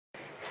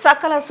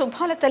సకల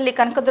శుభాల తల్లి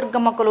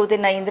కనకదుర్గమ్మ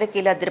కొలువుదిన్న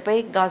ఇంద్రకీలాద్రిపై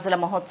గాజుల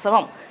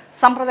మహోత్సవం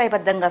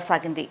సంప్రదాయబద్ధంగా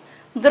సాగింది.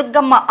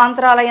 దుర్గమ్మ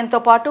అంతరాలయంతో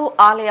పాటు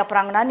ఆలయ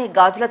ప్రాంగణాన్ని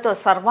గాజులతో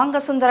సర్వాంగ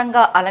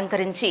సుందరంగా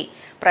అలంకరించి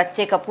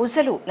ప్రత్యేక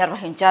పూజలు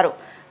నిర్వహించారు.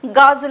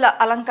 గాజుల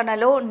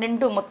అలంకరణలో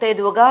నిండు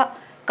ముత్తైదువుగా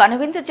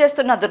కనువిందు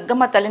చేస్తున్న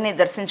దుర్గమ్మ తల్లిని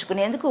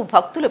దర్శించుకునేందుకు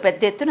భక్తులు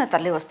పెద్ద ఎత్తున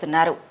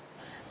తరలివస్తున్నారు.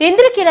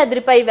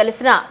 ఇంద్రకీలాద్రిపై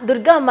వెలసిన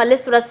దుర్గా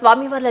మల్లేశ్వర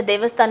స్వామివార్ల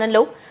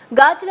దేవస్థానంలో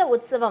గాజుల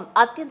ఉత్సవం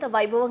అత్యంత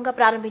వైభవంగా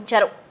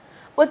ప్రారంభించారు.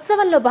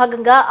 ఉత్సవంలో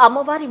భాగంగా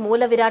అమ్మవారి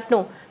మూల విరాట్ను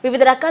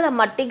వివిధ రకాల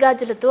మట్టి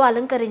గాజులతో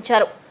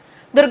అలంకరించారు.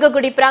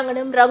 దుర్గగుడి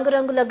ప్రాంగణం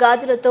రంగురంగుల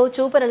గాజులతో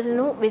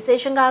చూపరులను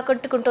విశేషంగా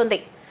ఆకట్టుకుంటోంది.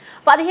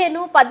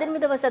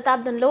 15-18వ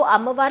శతాబ్దంలో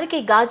అమ్మవారికి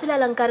గాజుల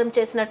అలంకారం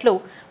చేసినట్లు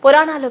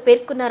పురాణాలు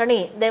పేర్కొన్నారని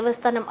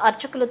దేవస్థానం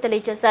అర్చకులు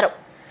తెలియజేశారు.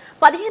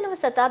 15వ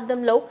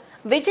శతాబ్దంలో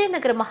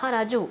విజయనగర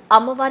మహారాజు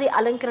అమ్మవారి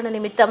అలంకరణ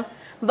నిమిత్తం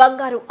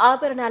బంగారు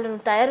ఆభరణాలను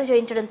తయారు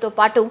చేయించడంతో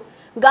పాటు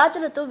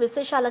గాజులతో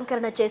విశేష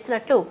అలంకరణ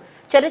చేసినట్లు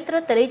చరిత్ర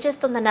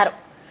తెలియజేస్తోందన్నారు.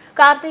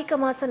 కార్తీక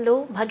మాసంలో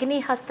భగినీ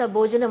హస్త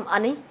భోజనం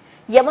అని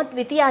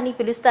యమద్వితీయ అని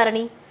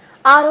పిలుస్తారని,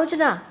 ఆ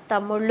రోజున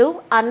తమ్ముళ్ళు,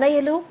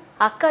 అన్నయ్యలు,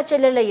 అక్క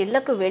చెల్లెళ్ల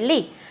ఇళ్లకు వెళ్లి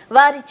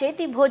వారి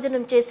చేతి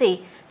భోజనం చేసి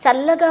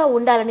చల్లగా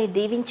ఉండాలని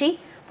దీవించి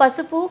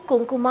పసుపు,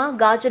 కుంకుమ,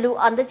 గాజులు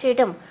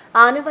అందచేయడం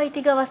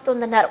ఆనవాయితీగా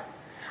వస్తోందన్నారు.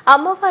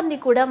 అమ్మవారిని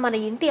కూడా మన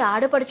ఇంటి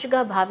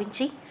ఆడపడుచుగా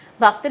భావించి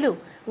భక్తులు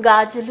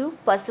గాజులు,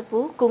 పసుపు,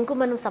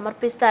 కుంకుమను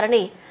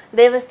సమర్పిస్తారని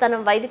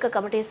దేవస్థానం వైదిక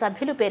కమిటీ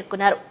సభ్యులు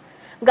పేర్కొన్నారు.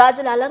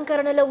 గాజుల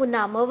అలంకరణలో ఉన్న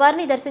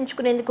అమ్మవారిని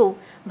దర్శించుకునేందుకు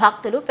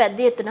భక్తులు పెద్ద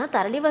ఎత్తున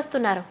తరలి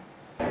వస్తున్నారు.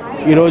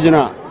 ఈ రోజున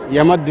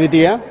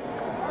యమద్వితీయ,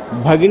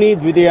 భగినీ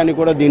ద్వితీయ అని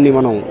కూడా దీన్ని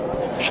మనం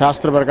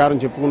శాస్త్ర ప్రకారం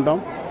చెప్పుకుంటాం.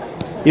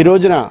 ఈ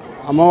రోజున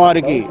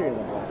అమ్మవారికి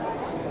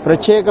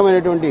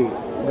ప్రత్యేకమైనటువంటి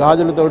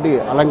గాజులతోటి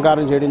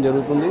అలంకారం చేయడం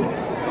జరుగుతుంది.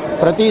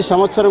 ప్రతి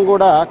సంవత్సరం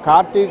కూడా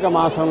కార్తీక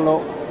మాసంలో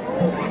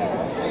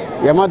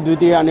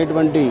యమద్వితీయ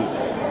అనేటువంటి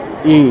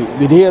ఈ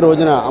విధియ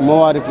రోజున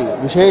అమ్మవారికి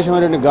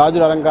విశేషమైనటువంటి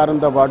గాజుల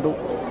అలంకారంతో పాటు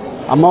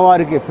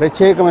అమ్మవారికి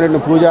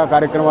ప్రత్యేకమైనటువంటి పూజా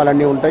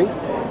కార్యక్రమాలన్నీ ఉంటాయి.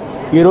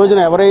 ఈ రోజున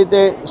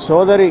ఎవరైతే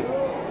సోదరి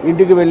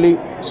ఇంటికి వెళ్ళి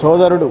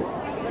సోదరుడు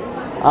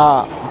ఆ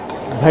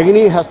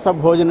భగినీ హస్త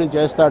భోజనం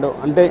చేస్తాడో,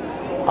 అంటే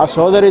ఆ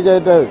సోదరి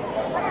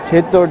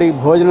చేతితోటి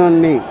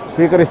భోజనాన్ని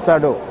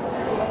స్వీకరిస్తాడో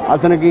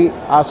అతనికి,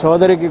 ఆ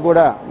సోదరికి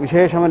కూడా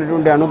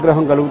విశేషమైనటువంటి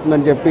అనుగ్రహం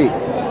కలుగుతుందని చెప్పి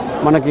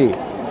మనకి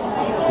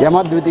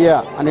యమద్వితీయ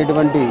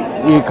అనేటువంటి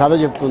ఈ కథ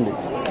చెప్తుంది.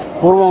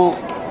 పూర్వం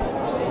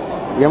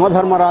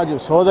యమధర్మరాజు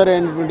సోదరి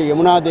అయినటువంటి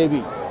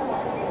యమునాదేవి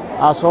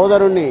ఆ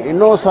సోదరుణ్ణి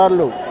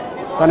ఎన్నోసార్లు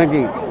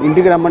తనకి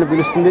ఇంటికి రమ్మని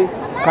పిలుస్తుంది.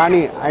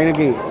 కానీ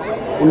ఆయనకి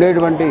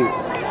ఉండేటువంటి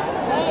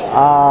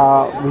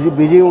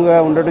బిజీగా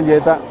ఉండటం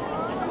చేత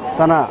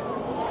తన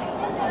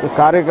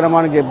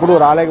కార్యక్రమానికి ఎప్పుడూ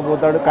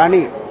రాలేకపోతాడు.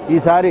 కానీ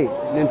ఈసారి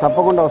నేను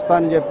తప్పకుండా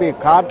వస్తానని చెప్పి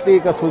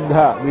కార్తీక శుద్ధ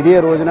విధియ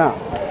రోజున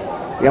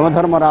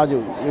యమధర్మరాజు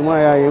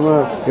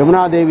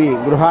యమునాదేవి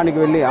గృహానికి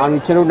వెళ్ళి ఆమె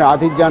ఇచ్చినటువంటి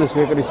ఆతిథ్యాన్ని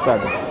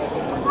స్వీకరిస్తాడు.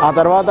 ఆ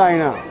తర్వాత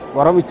ఆయన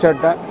వరం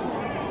ఇచ్చాట,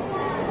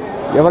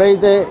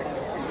 ఎవరైతే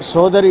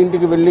సోదరి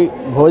ఇంటికి వెళ్ళి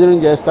భోజనం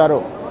చేస్తారో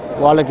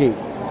వాళ్ళకి,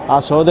 ఆ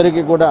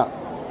సోదరికి కూడా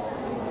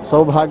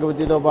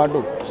సౌభాగ్యవతితో పాటు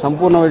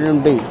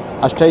సంపూర్ణమైనటువంటి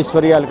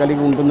అష్టైశ్వర్యాలు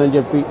కలిగి ఉంటుందని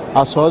చెప్పి,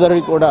 ఆ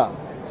సోదరికి కూడా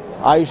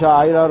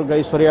ఆయురారోగ్య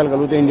ఐశ్వర్యాలు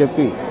కలుగుతాయని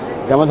చెప్పి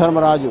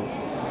యమధర్మరాజు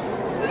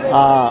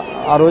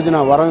ఆ రోజున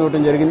వరం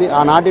ఇవ్వటం జరిగింది.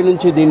 ఆనాటి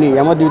నుంచి దీన్ని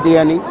యమద్వితీయ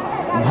అని,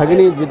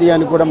 భగినీ ద్వితీయ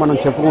అని కూడా మనం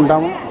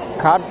చెప్పుకుంటాము.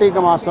 కార్తీక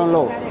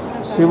మాసంలో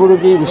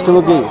శివుడికి,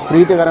 విష్ణువుకి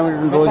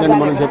ప్రీతికరమైనటువంటి రోజని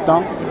మనం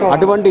చెప్తాం.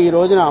 అటువంటి ఈ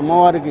రోజున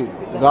అమ్మవారికి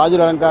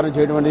గాజుల అలంకారం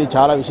చేయడం అనేది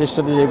చాలా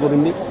విశిష్టత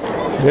చేకూరింది.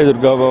 హే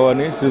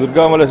దుర్గాభవాని శ్రీ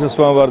దుర్గామల్లేశ్వర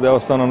స్వామివారి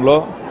దేవస్థానంలో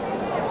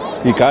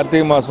ఈ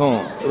కార్తీక మాసం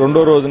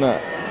 2వ రోజున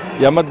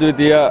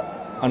యమద్వితీయ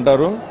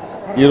అంటారు.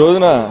 ఈ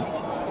రోజున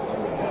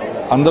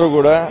అందరూ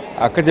కూడా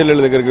అక్క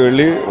చెల్లెళ్ళ దగ్గరికి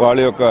వెళ్ళి వాళ్ళ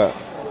యొక్క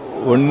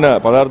వండిన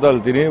పదార్థాలు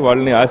తిని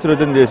వాళ్ళని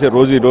ఆశీర్వచనం చేసే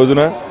రోజు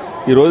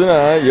ఈ రోజున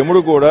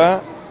యముడు కూడా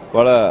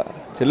వాళ్ళ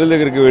చెల్లెల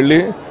దగ్గరికి వెళ్ళి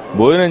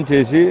భోజనం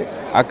చేసి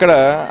అక్కడ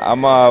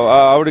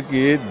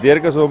ఆవిడకి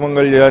దీర్ఘ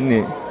సౌమంగళ్యాన్ని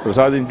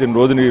ప్రసాదించిన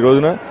రోజున ఈ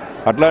రోజున,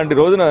 అట్లాంటి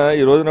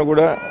ఈ రోజున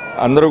కూడా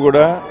అందరూ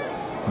కూడా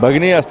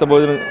భగినీ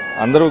హస్తభోజనం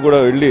అందరూ కూడా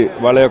వెళ్ళి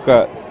వాళ్ళ యొక్క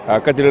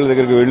అక్క చెల్లెల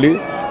దగ్గరికి వెళ్ళి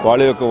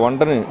వాళ్ళ యొక్క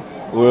వంటని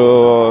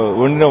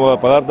వండిన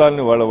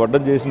పదార్థాలని వాళ్ళ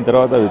వడ్డం చేసిన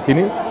తర్వాత అవి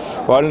తిని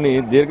వాళ్ళని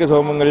దీర్ఘ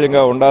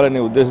సౌమంగళ్యంగా ఉండాలనే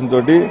ఉద్దేశంతో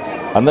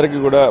అందరికీ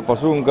కూడా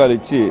పశువు కుంకాలు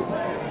ఇచ్చి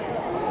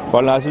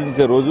వాళ్ళని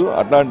ఆశీర్వదించే రోజు.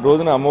 అట్లాంటి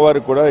రోజున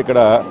అమ్మవారికి కూడా ఇక్కడ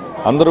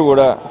అందరూ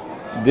కూడా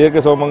దీర్ఘ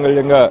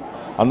సౌమంగళ్యంగా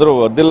అందరూ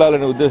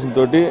వర్ధిల్లాలనే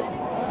ఉద్దేశంతో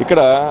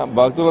ఇక్కడ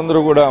భక్తులందరూ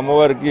కూడా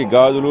అమ్మవారికి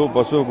గాజులు,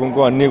 పసుపు,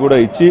 కుంకుమ అన్నీ కూడా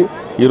ఇచ్చి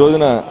ఈ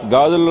రోజున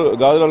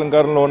గాజుల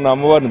అలంకారంలో ఉన్న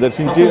అమ్మవారిని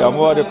దర్శించి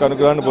అమ్మవారి యొక్క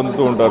అనుగ్రహాన్ని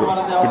పొందుతూ ఉంటారు.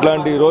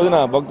 ఇట్లాంటి ఈ రోజున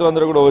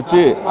భక్తులందరూ కూడా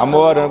వచ్చి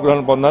అమ్మవారి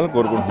అనుగ్రహాన్ని పొందాలని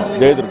కోరుకుంటున్నారు.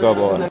 జై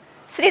దుర్గాభవాని.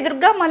 శ్రీ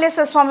దుర్గా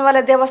మల్లేశ్వర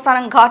స్వామివార్ల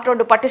దేవస్థానం ఘాట్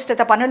రోడ్డు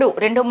పటిష్టత పనులు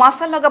 2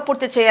 మాసాల్లోగా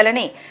పూర్తి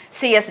చేయాలని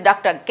CS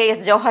doctor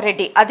K S Jawahar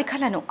Reddy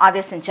అధికారులను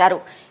ఆదేశించారు.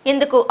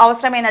 ఇందుకు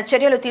అవసరమైన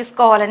చర్యలు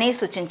తీసుకోవాలని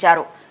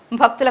సూచించారు.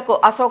 భక్తులకు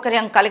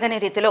అసౌకర్యం కలగని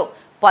రీతిలో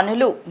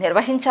పనులు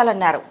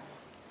నిర్వహించాలన్నారు.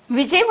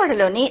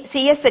 విజయవాడలోని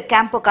సిఎస్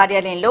క్యాంపు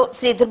కార్యాలయంలో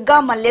శ్రీ దుర్గా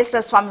మల్లేశ్వర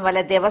స్వామి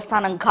వారి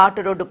దేవస్థానం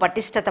ఘాటు రోడ్డు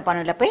పటిష్టత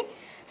పనులపై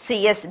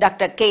CS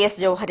doctor K S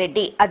Jawahar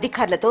Reddy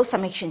అధికారులతో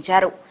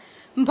సమీక్షించారు.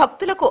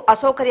 భక్తులకు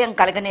అసౌకర్యం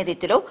కలగని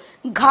రీతిలో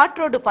ఘాట్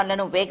రోడ్డు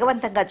పనులను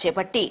వేగవంతంగా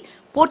చేపట్టి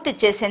పూర్తి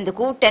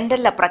చేసేందుకు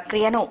టెండర్ల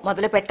ప్రక్రియను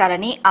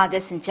మొదలుపెట్టాలని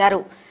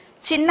ఆదేశించారు.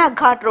 చిన్న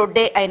ఘాట్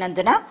రోడ్డే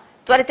అయినందున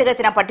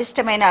త్వరితగతిన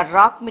పటిష్టమైన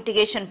రాక్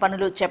మిటిగేషన్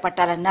పనులు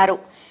చేపట్టాలన్నారు.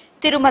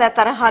 తిరుమల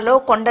తరహాలో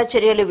కొండ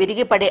చర్యలు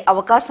విరిగిపడే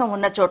అవకాశం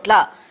ఉన్న చోట్ల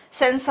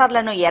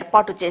సెన్సార్లను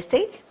ఏర్పాటు చేస్తే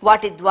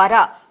వాటి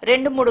ద్వారా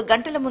 2-3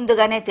 గంటల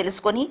ముందుగానే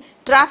తెలుసుకుని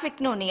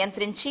ట్రాఫిక్ ను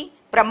నియంత్రించి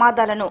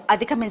ప్రమాదాలను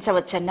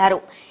అధిగమించవచ్చన్నారు.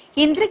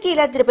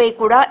 ఇంద్రకీలాద్రిపై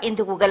కూడా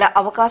ఇందుకు గల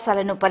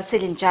అవకాశాలను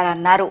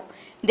పరిశీలించారన్నారు.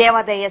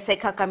 దేవాదాయ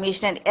శాఖ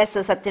కమిషనర్ ఎస్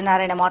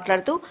సత్యనారాయణ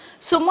మాట్లాడుతూ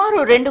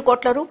సుమారు 2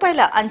 కోట్ల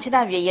రూపాయల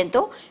అంచనా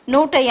వ్యయంతో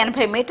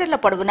 180 మీటర్ల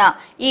పొడవున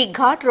ఈ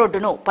ఘాట్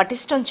రోడ్డును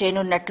పటిష్టం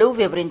చేయనున్నట్లు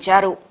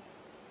వివరించారు.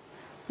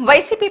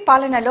 వైసీపీ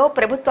పాలనలో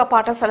ప్రభుత్వ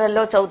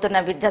పాఠశాలల్లో చదువుతున్న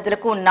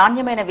విద్యార్థులకు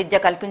నాణ్యమైన విద్య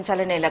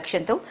కల్పించాలనే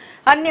లక్ష్యంతో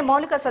అన్ని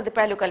మౌలిక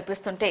సదుపాయాలు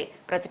కల్పిస్తుంటే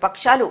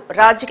ప్రతిపక్షాలు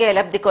రాజకీయ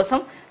లబ్ధి కోసం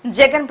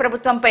జగన్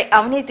ప్రభుత్వంపై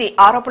అవినీతి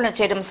ఆరోపణలు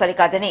చేయడం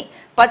సరికాదని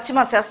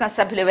పశ్చిమ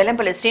శాసనసభ్యులు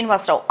వెల్లంపల్లి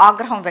శ్రీనివాసరావు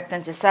ఆగ్రహం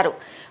వ్యక్తం చేశారు.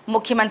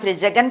 ముఖ్యమంత్రి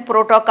జగన్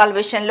ప్రోటోకాల్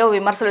విషయంలో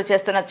విమర్శలు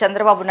చేస్తున్న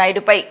చంద్రబాబు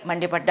నాయుడుపై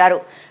మండిపడ్డారు.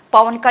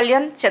 పవన్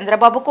కళ్యాణ్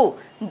చంద్రబాబుకు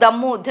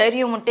దమ్ము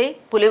ధైర్యం ఉంటే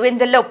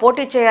పులివెందుల్లో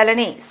పోటీ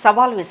చేయాలని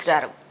సవాల్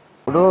విసిరారు.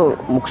 ఇప్పుడు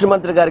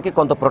ముఖ్యమంత్రి గారికి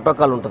కొంత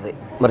ప్రోటోకాల్ ఉంటుంది.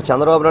 మరి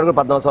చంద్రబాబు నాయుడు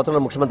 14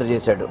 సంవత్సరాలు ముఖ్యమంత్రి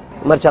చేశాడు.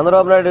 మరి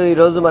చంద్రబాబు నాయుడు ఈ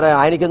రోజు మరి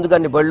ఆయనకి ఎందుకు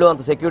అన్ని బళ్ళు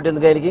అంత సెక్యూరిటీ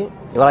ఎందుకు ఆయనకి?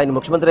 ఇవాళ ఆయన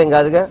ముఖ్యమంత్రి ఏం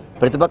కాదుగా,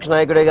 ప్రతిపక్ష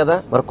నాయకుడే కదా.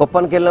 మరి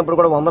కుప్పానికి వెళ్ళినప్పుడు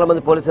కూడా 100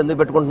 మంది పోలీసులు ఎందుకు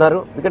పెట్టుకుంటున్నారు?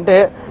 ఎందుకంటే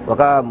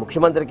ఒక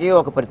ముఖ్యమంత్రికి,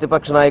 ఒక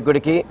ప్రతిపక్ష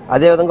నాయకుడికి,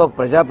 అదేవిధంగా ఒక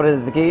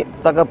ప్రజాప్రతినిధికి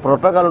తగ్గ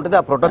ప్రోటోకాల్ ఉంటుంది.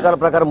 ఆ ప్రోటోకాల్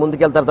ప్రకారం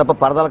ముందుకెళ్తారు తప్ప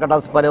పరదాలు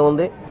కట్టాల్సిన పనే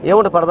ఉంది.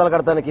 ఏముంటుంది పరదాలు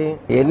కట్టడానికి?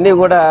 ఇవన్నీ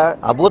కూడా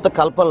అభూత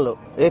కల్పనలు.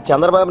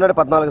 చంద్రబాబు నాయుడు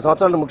 14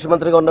 సంవత్సరాలు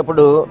ముఖ్యమంత్రిగా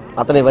ఉన్నప్పుడు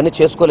అతను ఇవన్నీ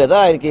చేసుకోలేదా?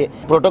 ఆయనకి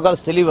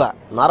ప్రోటోకాల్స్ తెలియవా?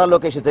 నారా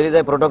లోకేష్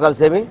తెలియదా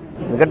ప్రోటోకాల్స్ ఏమి?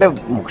 ఎందుకంటే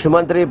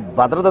ముఖ్యమంత్రి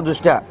భద్రత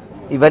దృష్ట్యా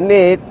ఇవన్నీ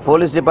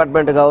పోలీస్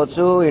డిపార్ట్మెంట్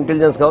కావచ్చు,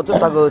 ఇంటెలిజెన్స్ కావచ్చు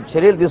తగు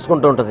చర్యలు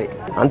తీసుకుంటూ ఉంటుంది.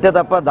 అంతే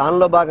తప్ప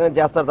దానిలో భాగంగా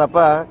చేస్తారు తప్ప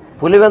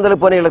పులివెందులకు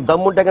పోనీ వీళ్ళకి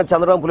దమ్ముంటే కానీ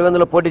చంద్రబాబు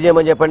పులివెందులో పోటీ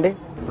చేయమని చెప్పండి.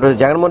 ఇప్పుడు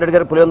జగన్మోహన్ రెడ్డి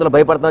గారు పులివెందులో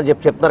భయపడతానని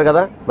చెప్తున్నారు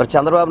కదా. మరి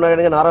చంద్రబాబు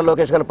నాయుడు గారు, నారా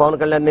లోకేష్ గారు, పవన్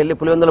కళ్యాణ్ వెళ్ళి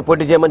పులివెందులో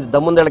పోటీ చేయమని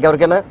దమ్ముంది వీళ్ళకి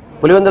ఎవరికైనా?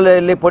 పులివెందులో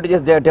వెళ్ళి పోటీ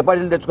చేసి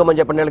డిపాజిట్లు తెచ్చుకోమని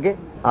చెప్పండి వీళ్ళకి.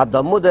 ఆ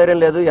దమ్ము ధైర్యం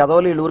లేదు.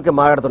 ఎదవలు వీళ్ళు ఊరికే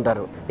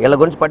మాట్లాడుతుంటారు. వీళ్ళ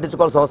గురించి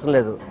పట్టించుకోవాల్సిన అవసరం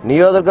లేదు.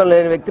 నియోజకవర్గం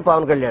లేని వ్యక్తి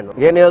పవన్ కళ్యాణ్.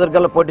 ఏ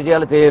నియోజకవర్గంలో పోటీ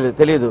చేయాలో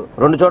తెలియదు.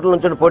 2 చోట్ల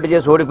నుంచి పోటీ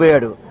చేసి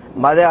ఓడిపోయాడు.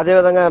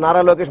 అదేవిధంగా నారా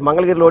లోకేష్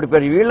మంగళగిరిలో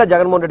ఓడిపోయాడు. వీళ్ళ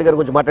జగన్మోహన్ రెడ్డి గారి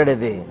గురించి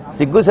మాట్లాడేది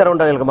సిగ్గు శరం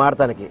ఉండాలి వీళ్ళకి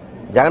మాట్లాడటానికి.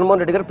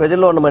 జగన్మోహన్ రెడ్డి గారు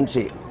ప్రజల్లో ఉన్న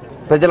మనిషి,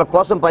 ప్రజల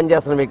కోసం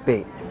పనిచేస్తున్న వ్యక్తి,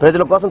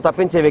 ప్రజల కోసం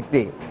తప్పించే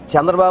వ్యక్తి.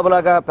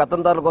 చంద్రబాబులాగా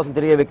పెత్తందారుల కోసం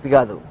తిరిగే వ్యక్తి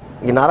కాదు.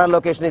 ఈ నారా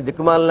లోకేష్ ని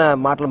దిక్కుమాలిన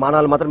మాటలు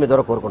మానాలు మాత్రం మీ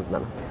ద్వారా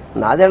కోరుకుంటున్నాను.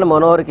 నాదేళ్ల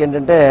మనోహర్కి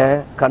ఏంటంటే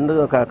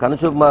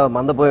కనుచూపు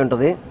మందపోయి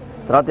ఉంటుంది.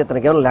 తర్వాత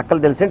ఇతనికి ఏమైనా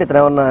లెక్కలు తెలిసి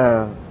ఇతనేమన్నా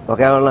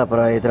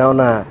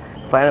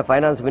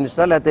ఫైనాన్స్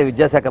మినిస్టర్ లేకపోతే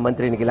విద్యాశాఖ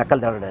మంత్రికి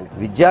లెక్కలు తేడడానికి.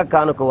 విద్యా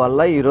కానుక వల్ల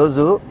ఈ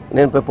రోజు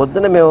నేను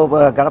పొద్దున్న మేము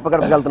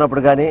గడపకి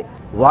వెళ్తున్నప్పుడు కానీ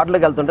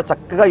వార్డులకు వెళ్తుంటే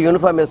చక్కగా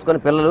యూనిఫామ్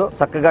వేసుకుని పిల్లలు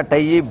చక్కగా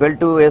టై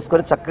బెల్ట్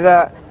వేసుకొని చక్కగా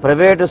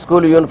ప్రైవేట్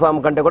స్కూల్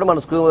యూనిఫామ్ కంటే కూడా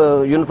మన స్కూల్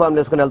యూనిఫామ్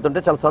వేసుకుని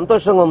వెళ్తుంటే చాలా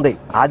సంతోషంగా ఉంది.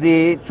 అది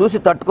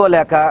చూసి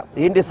తట్టుకోలేక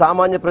ఏంటి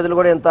సామాన్య ప్రజలు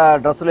కూడా ఎంత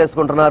డ్రెస్సులు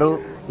వేసుకుంటున్నారు,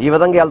 ఈ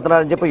విధంగా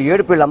వెళ్తున్నారని చెప్పి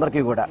ఏడుపు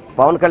వీళ్ళందరికీ కూడా.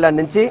 పవన్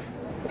కళ్యాణ్ నుంచి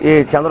ఈ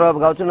చంద్రబాబు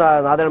కావచ్చు,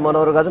 నాదేళ్ల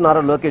మనోహర్ కావచ్చు,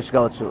 నారా లోకేష్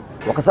కావచ్చు,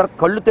 ఒకసారి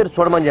కళ్ళు తెరిచి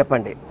చూడమని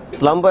చెప్పండి.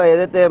 స్లంబ్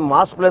ఏదైతే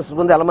మాస్ ప్లేస్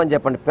ముందు వెళ్ళమని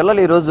చెప్పండి.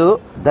 పిల్లలు ఈ రోజు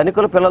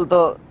ధనికుల పిల్లలతో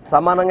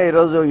సమానంగా ఈ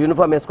రోజు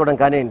యూనిఫామ్ వేసుకోవడం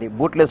కానివ్వండి,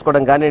 బూట్లు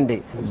వేసుకోవడం కానివ్వండి,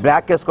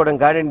 బ్లాక్ వేసుకోవడం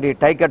కానివ్వండి,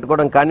 టై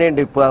కట్టుకోవడం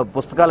కానివ్వండి,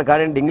 పుస్తకాలు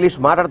కానివ్వండి, ఇంగ్లీష్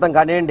మాట్లాడటం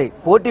కానివ్వండి,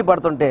 పోటీ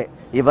పడుతుంటే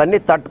ఇవన్నీ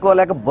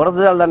తట్టుకోలేక బురద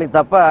జల్లడానికి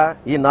తప్ప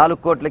ఈ 4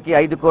 కోట్లకి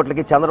 5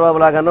 కోట్లకి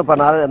చంద్రబాబు లాగాను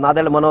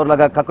నాదేళ్ల మనోహర్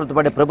లాగా కకృతి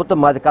పడే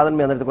ప్రభుత్వం మాది కాదని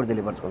మీ అందరికీ కూడా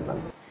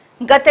తెలియపరుచుకుంటున్నాను.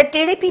 గత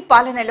టీడీపీ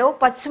పాలనలో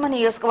పశ్చిమ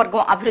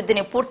నియోజకవర్గం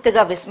అభివృద్ధిని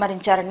పూర్తిగా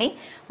విస్మరించారని,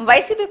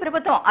 వైసీపీ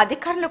ప్రభుత్వం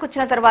అధికారంలోకి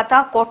వచ్చిన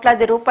తర్వాత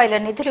కోట్లాది రూపాయల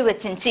నిధులు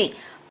వెచ్చించి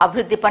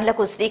అభివృద్ధి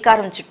పనులకు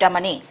శ్రీకారం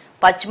చుట్టామని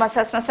పశ్చిమ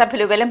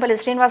శాసనసభ్యులు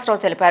వెల్లంపల్లి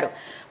శ్రీనివాసరావు తెలిపారు.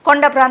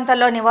 కొండ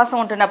ప్రాంతాల్లో నివాసం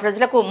ఉంటున్న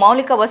ప్రజలకు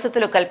మౌలిక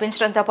వసతులు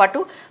కల్పించడంతో పాటు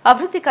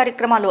అభివృద్ధి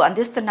కార్యక్రమాలు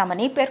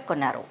అందిస్తున్నామని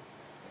పేర్కొన్నారు.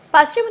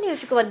 పశ్చిమ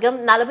నియోజకవర్గం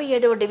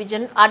 47వ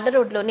డివిజన్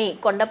అడ్డరోడ్లోని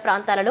కొండ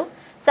ప్రాంతాలలో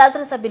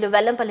శాసనసభ్యులు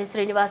వెల్లంపల్లి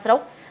శ్రీనివాసరావు,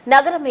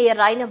 నగర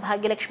మేయర్ రాయన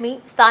భాగ్యలక్ష్మి,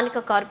 స్థానిక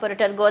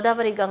కార్పొరేటర్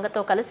గోదావరి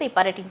గంగతో కలిసి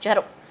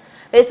పర్యటించారు.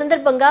 ఈ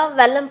సందర్భంగా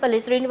వెల్లంపల్లి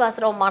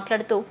శ్రీనివాసరావు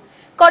మాట్లాడుతూ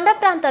కొండ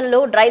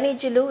ప్రాంతాలలో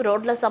డ్రైనేజీలు,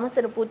 రోడ్ల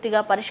సమస్యను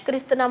పూర్తిగా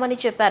పరిష్కరిస్తున్నామని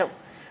చెప్పారు.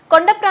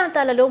 కొండ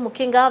ప్రాంతాలలో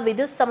ముఖ్యంగా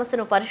విద్యుత్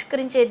సమస్యను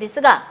పరిష్కరించే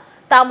దిశగా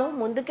తాము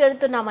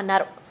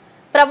ముందుకెళ్తున్నామన్నారు.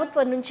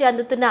 ప్రభుత్వం నుంచి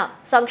అందుతున్న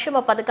సంక్షేమ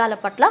పథకాల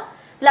పట్ల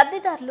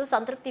లబ్ధిదారులు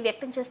సంతృప్తి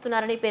వ్యక్తం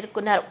చేస్తున్నారని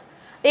పేర్కొన్నారు.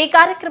 ఈ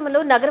కార్యక్రమంలో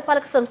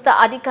నగరపాలక సంస్థ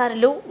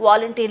అధికారులు,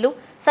 వాలంటీర్లు,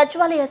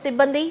 సచివాలయ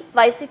సిబ్బంది,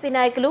 వైసీపీ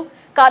నాయకులు,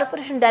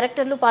 కార్పొరేషన్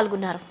డైరెక్టర్లు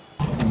పాల్గొన్నారు.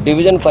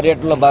 డివిజన్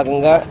పర్యటనలో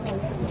భాగంగా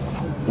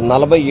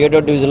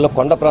 47వ డివిజన్లో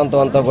కొండ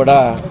ప్రాంతం అంతా కూడా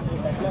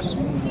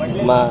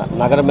మా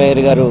నగర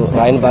మేయర్ గారు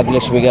రాయన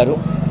భాగ్యలక్ష్మి గారు,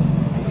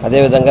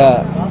 అదేవిధంగా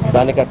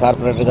స్థానిక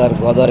కార్పొరేటర్ గారు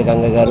గోదావరి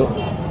గంగ గారు,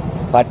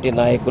 పార్టీ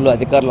నాయకులు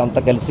అధికారులు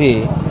అంతా కలిసి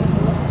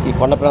ఈ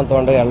కొండ ప్రాంతం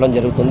అంటే వెళ్ళడం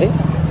జరుగుతుంది.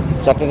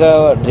 చక్కగా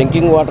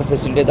డ్రింకింగ్ వాటర్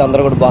ఫెసిలిటీ అయితే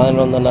అందరూ కూడా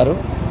బాగానే ఉందన్నారు.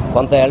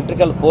 కొంత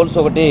ఎలక్ట్రికల్ పోల్స్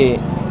ఒకటి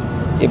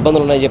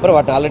ఇబ్బందులు ఉన్నాయని చెప్పారు.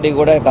 వాటిని ఆల్రెడీ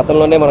కూడా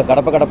గతంలోనే మన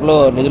గడపలో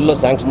నిధుల్లో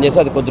శాంక్షన్ చేసి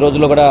అది కొద్ది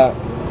రోజుల్లో కూడా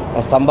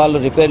స్తంభాలు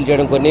రిపేర్లు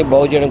చేయడం, కొన్ని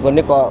బాగు చేయడం,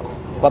 కొన్ని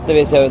కొత్త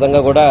వేసే విధంగా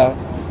కూడా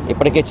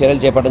ఇప్పటికే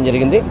చర్యలు చేపట్టడం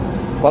జరిగింది.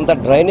 కొంత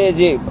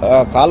డ్రైనేజీ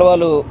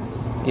కాలువలు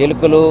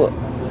ఎలుకలు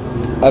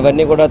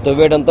అవన్నీ కూడా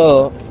తవ్వేయడంతో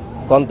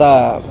కొంత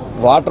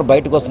వాటర్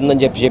బయటకు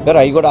వస్తుందని చెప్పారు.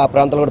 అవి కూడా ఆ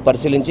ప్రాంతాలు కూడా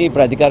పరిశీలించి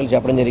ఇప్పుడు అధికారులు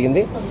చెప్పడం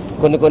జరిగింది.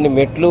 కొన్ని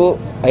మెట్లు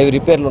అవి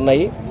రిపేర్లు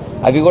ఉన్నాయి,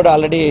 అవి కూడా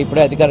ఆల్రెడీ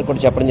ఇప్పుడే అధికారులు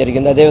కూడా చెప్పడం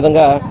జరిగింది.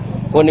 అదేవిధంగా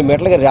కొన్ని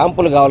మెట్లకి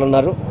ర్యాంపులు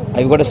కావాలన్నారు,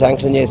 అవి కూడా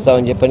శాంక్షన్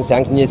చేస్తామని చెప్పని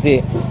శాంక్షన్ చేసి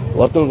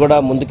వర్కులు కూడా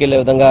ముందుకెళ్లే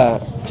విధంగా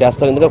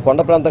చేస్తాం. ఎందుకంటే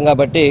కొండ ప్రాంతం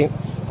కాబట్టి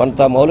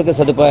కొంత మౌలిక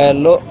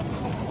సదుపాయాల్లో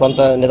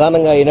కొంత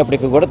నిదానంగా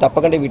అయినప్పటికీ కూడా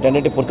తప్పకుండా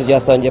వీటన్నిటి పూర్తి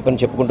చేస్తామని చెప్పని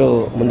చెప్పుకుంటూ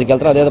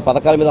ముందుకెళ్తారు. అదేవిధంగా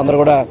పథకాల మీద అందరూ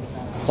కూడా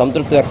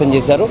సంతృప్తి వ్యక్తం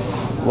చేశారు.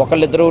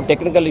 ఒకళ్ళిద్దరూ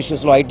టెక్నికల్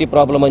ఇష్యూస్లో ఐటీ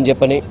ప్రాబ్లం అని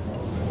చెప్పని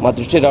మా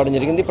దృష్టి రావడం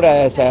జరిగింది. ఇప్పుడు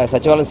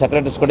సచివాలయం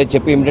సెక్రటరీస్ కూడా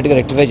చెప్పి ఇమీడియట్గా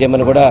రెక్టిఫై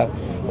చేయమని కూడా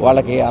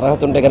వాళ్ళకి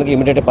అర్హత ఉంటే కనుక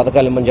ఇమీడియట్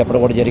పథకాలు ఇవ్వమని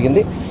చెప్పడం కూడా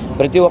జరిగింది.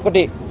 ప్రతి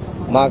ఒక్కటి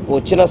మాకు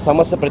వచ్చిన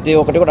సమస్య ప్రతి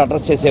ఒక్కటి కూడా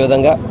అడ్రస్ చేసే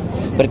విధంగా,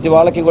 ప్రతి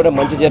వాళ్ళకి కూడా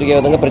మంచి జరిగే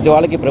విధంగా, ప్రతి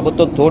వాళ్ళకి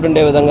ప్రభుత్వం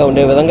తోడుండే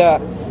విధంగా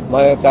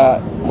మా యొక్క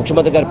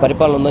ముఖ్యమంత్రి గారి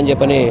పరిపాలన ఉందని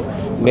చెప్పని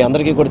మీ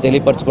అందరికీ కూడా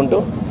తెలియపరచుకుంటూ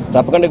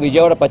తప్పకుండా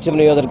విజయవాడ పశ్చిమ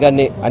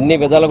నియోజకవర్గాన్ని అన్ని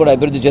విధాలు కూడా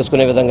అభివృద్ధి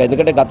చేసుకునే విధంగా,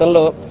 ఎందుకంటే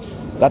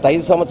గత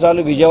 5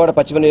 సంవత్సరాలు విజయవాడ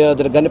పశ్చిమ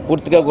నియోజకవర్గాన్ని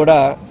పూర్తిగా కూడా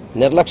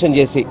నిర్లక్ష్యం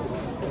చేసి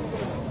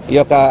ఈ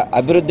యొక్క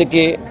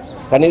అభివృద్ధికి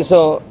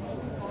కనీసం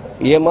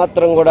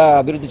ఏమాత్రం కూడా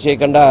అభివృద్ధి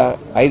చేయకుండా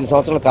 5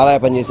 సంవత్సరాలు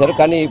కాలయాపన చేశారు.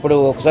 కానీ ఇప్పుడు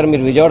ఒకసారి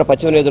మీరు విజయవాడ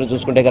పశ్చిమ నియోజకవర్గం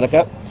చూసుకుంటే కనుక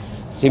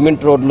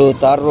సిమెంట్ రోడ్లు,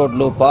 తార్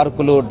రోడ్లు,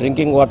 పార్కులు,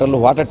 డ్రింకింగ్ వాటర్లు,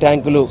 వాటర్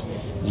ట్యాంకులు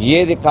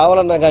ఏది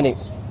కావాలన్నా కానీ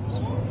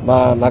మా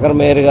నగర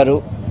మేయర్ గారు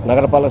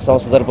నగరపాలక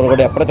సంస్థ తరఫున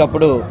కూడా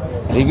ఎప్పటికప్పుడు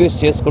రివ్యూస్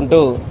చేసుకుంటూ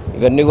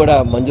ఇవన్నీ కూడా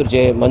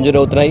మంజూరు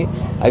అవుతున్నాయి,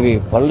 అవి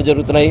పనులు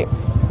జరుగుతున్నాయి.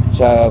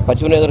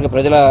 పశ్చిమ నియోజకవర్గ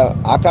ప్రజల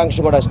ఆకాంక్ష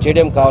కూడా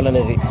స్టేడియం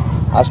కావాలనేది.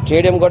 ఆ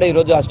స్టేడియం కూడా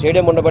ఈరోజు ఆ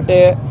స్టేడియం ఉండబట్టే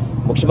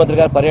ముఖ్యమంత్రి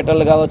గారి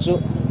పర్యటనలు కావచ్చు,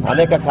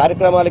 అనేక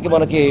కార్యక్రమాలకి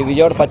మనకి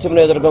విజయవాడ పశ్చిమ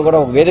నియోజకవర్గం కూడా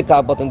ఒక వేదిక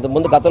కాబోతుంది.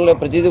 ముందు గతంలో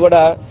ప్రతిదీ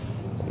కూడా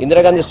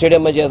ఇందిరాగాంధీ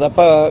స్టేడియం మధ్య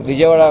తప్ప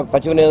విజయవాడ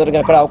పశ్చిమ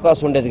నియోజకవర్గం ఎక్కడ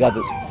అవకాశం ఉండేది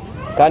కాదు.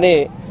 కానీ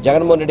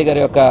జగన్మోహన్ రెడ్డి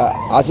గారి యొక్క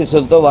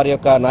ఆశీస్సులతో, వారి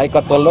యొక్క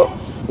నాయకత్వంలో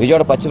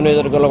విజయవాడ పశ్చిమ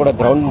నియోజకవర్గంలో కూడా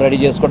గ్రౌండ్ రెడీ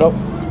చేసుకోవడం,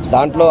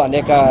 దాంట్లో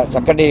అనేక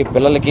చక్కటి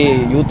పిల్లలకి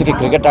యూత్కి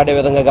క్రికెట్ ఆడే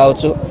విధంగా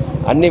కావచ్చు,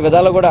 అన్ని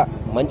విధాలు కూడా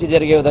మంచి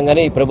జరిగే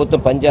విధంగానే ఈ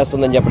ప్రభుత్వం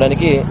పనిచేస్తుందని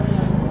చెప్పడానికి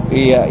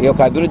ఈ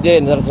యొక్క అభివృద్ధి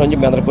నిదర్శనం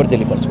మీ అందరికీ కూడా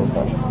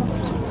తెలియపరచుకుంటాను.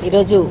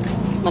 ఈరోజు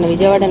మన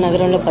విజయవాడ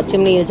నగరంలో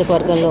పశ్చిమ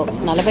నియోజకవర్గంలో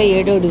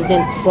 47వ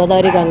డివిజన్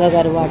గోదావరి గంగా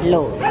గారి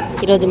వార్డులో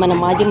ఈరోజు మన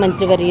మాజీ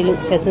మంత్రివర్యులు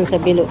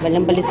శాసనసభ్యులు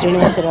వెల్లంపల్లి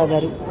శ్రీనివాసరావు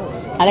గారు,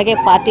 అలాగే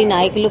పార్టీ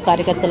నాయకులు,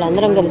 కార్యకర్తలు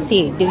అందరం కలిసి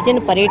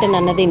డివిజన్ పర్యటన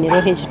అన్నది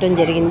నిర్వహించడం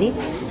జరిగింది.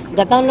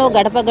 గతంలో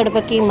గడప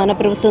గడపకి మన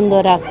ప్రభుత్వం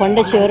ద్వారా కొండ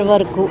చివరి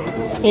వరకు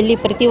వెళ్ళి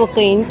ప్రతి ఒక్క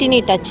ఇంటిని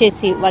టచ్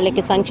చేసి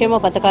వాళ్ళకి సంక్షేమ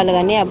పథకాలు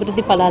కానీ,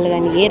 అభివృద్ధి ఫలాలు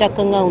కానీ ఏ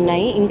రకంగా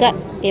ఉన్నాయి, ఇంకా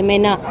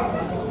ఏమైనా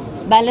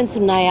బ్యాలెన్స్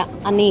ఉన్నాయా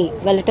అని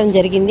వెళ్ళటం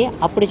జరిగింది.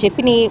 అప్పుడు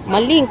చెప్పిన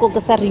మళ్ళీ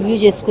ఇంకొకసారి రివ్యూ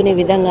చేసుకునే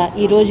విధంగా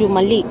ఈరోజు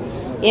మళ్ళీ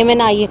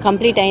ఏమైనా అవి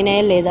కంప్లీట్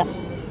అయినాయా లేదా,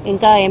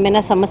 ఇంకా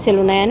ఏమైనా సమస్యలు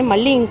ఉన్నాయని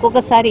మళ్ళీ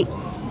ఇంకొకసారి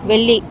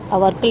వెళ్ళి ఆ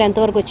వర్కులు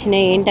ఎంతవరకు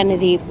వచ్చినాయి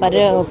ఏంటనేది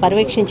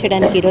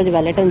పర్యవేక్షించడానికి ఈరోజు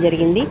వెళ్ళటం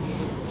జరిగింది.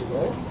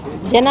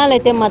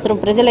 జనాలైతే మాత్రం,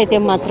 ప్రజలైతే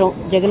మాత్రం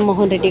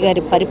జగన్మోహన్ రెడ్డి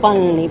గారి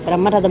పరిపాలనని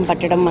బ్రహ్మరథం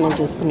పట్టడం మనం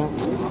చూస్తున్నాం.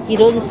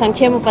 ఈరోజు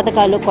సంక్షేమ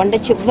పథకాలు కొండ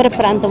చివరి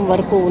ప్రాంతం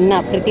వరకు ఉన్న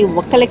ప్రతి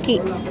ఒక్కరికి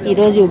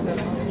ఈరోజు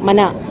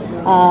మన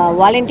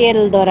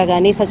వాలంటీర్ల ద్వారా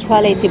కానీ,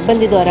 సచివాలయ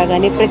సిబ్బంది ద్వారా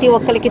కానీ ప్రతి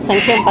ఒక్కరికి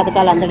సంక్షేమ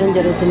పథకాలు అందడం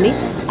జరుగుతుంది.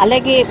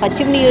 అలాగే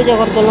పశ్చిమ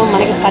నియోజకవర్గంలో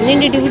మనకి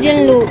 12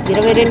 డివిజన్లు,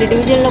 22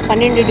 డివిజన్లో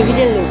 12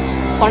 డివిజన్లు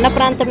కొండ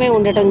ప్రాంతమే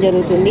ఉండటం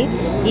జరుగుతుంది.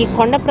 ఈ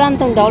కొండ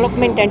ప్రాంతం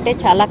డెవలప్మెంట్ అంటే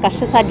చాలా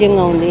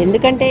కష్టసాధ్యంగా ఉంది.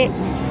 ఎందుకంటే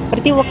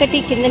ప్రతి ఒక్కటి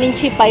కింద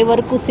నుంచి పై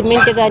వరకు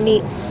సిమెంట్ కానీ,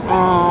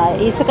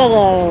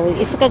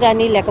 ఇసుక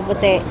కానీ,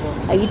 లేకపోతే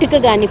ఇటుక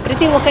కానీ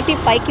ప్రతి ఒక్కటి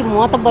పైకి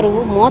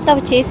మూత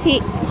చేసి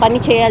పని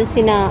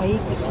చేయాల్సిన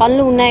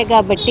పనులు ఉన్నాయి.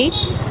 కాబట్టి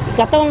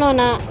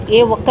గతంలోన ఏ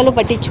ఒక్కరు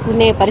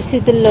పట్టించుకునే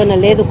పరిస్థితుల్లోన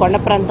లేదు కొండ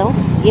ప్రాంతం.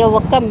 ఏ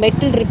ఒక్క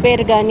మెటల్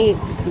రిపేర్ కానీ,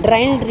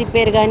 డ్రైన్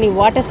రిపేర్ కానీ,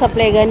 వాటర్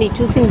సప్లై కానీ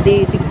చూసిన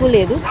దిక్కు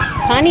లేదు.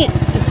 కానీ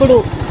ఇప్పుడు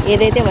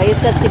ఏదైతే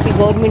వైఎస్ఆర్సీపీ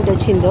గవర్నమెంట్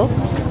వచ్చిందో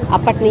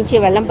అప్పటి నుంచి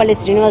వెల్లంపల్లి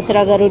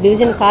శ్రీనివాసరావు గారు,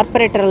 డివిజన్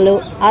కార్పొరేటర్లు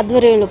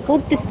ఆధ్వర్యంలో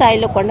పూర్తి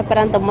స్థాయిలో కొండ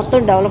ప్రాంతం మొత్తం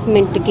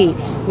డెవలప్మెంట్కి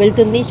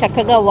వెళ్తుంది.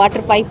 చక్కగా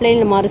వాటర్ పైప్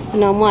లైన్లు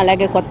మారుస్తున్నాము.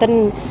 అలాగే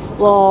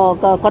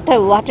కొత్త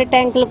వాటర్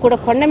ట్యాంకులు కూడా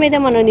కొండ మీదే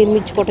మనం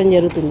నిర్మించుకోవడం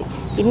జరుగుతుంది.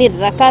 ఇన్ని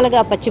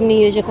రకాలుగా పశ్చిమ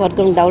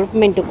నియోజకవర్గం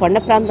డెవలప్మెంట్ కొండ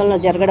ప్రాంతంలో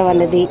జరగడం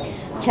అనేది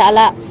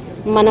చాలా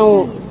మనం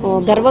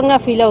గర్వంగా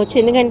ఫీల్ అవ్వచ్చు.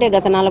 ఎందుకంటే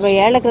గత 40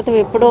 ఏళ్ల క్రితం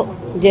ఎప్పుడో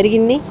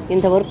జరిగింది.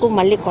 ఇంతవరకు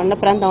మళ్ళీ కొండ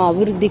ప్రాంతం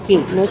అభివృద్ధికి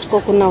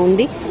నోచుకోకుండా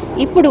ఉంది.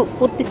 ఇప్పుడు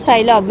పూర్తి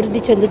స్థాయిలో అభివృద్ధి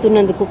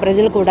చెందుతున్నందుకు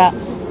ప్రజలు కూడా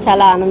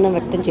చాలా ఆనందం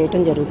వ్యక్తం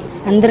చేయడం జరుగుతుంది.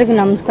 అందరికీ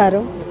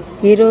నమస్కారం.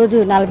 ఈరోజు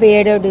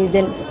 47వ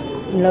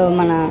డివిజన్లో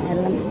మన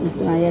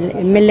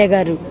ఎమ్మెల్యే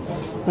గారు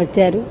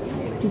వచ్చారు.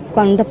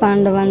 కొండ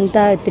పాండవ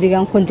అంతా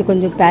తిరిగాం. కొంచెం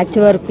కొంచెం ప్యాచ్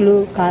వర్క్లు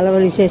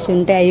కాలువలు చేసి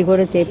ఉంటే అవి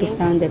కూడా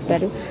చేపిస్తామని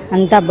చెప్పారు.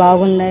 అంతా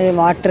బాగున్నది.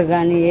 వాటర్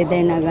కానీ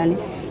ఏదైనా కానీ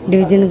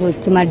డివిజన్కి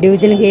వచ్చి మా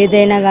డివిజన్కి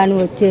ఏదైనా కానీ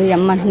వచ్చి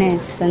ఎమ్మంటనే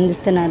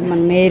స్పందిస్తున్నారు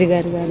మన మేయర్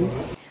గారు కానీ.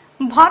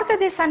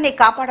 భారతదేశాన్ని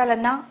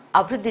కాపాడాలన్నా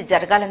అభివృద్ధి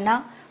జరగాలన్నా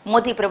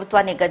మోదీ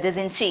ప్రభుత్వాన్ని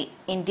గద్దెదించి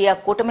ఇండియా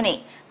కూటమిని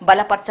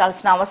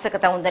బలపర్చాల్సిన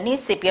ఆవశ్యకత ఉందని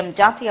సిపిఎం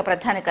జాతీయ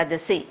ప్రధాన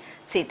కార్యదర్శి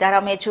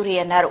సీతారాం యేచూరి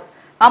అన్నారు.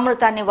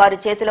 అమృతాన్ని వారి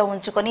చేతిలో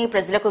ఉంచుకొని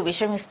ప్రజలకు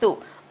విషమిస్తూ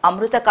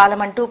అమృత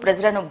కాలమంటూ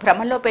ప్రజలను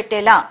భ్రమల్లో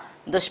పెట్టేలా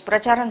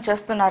దుష్ప్రచారం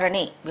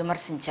చేస్తున్నారని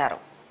విమర్శించారు.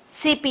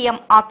 సిపిఎం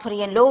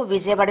ఆధ్వర్యంలో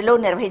విజయవాడలో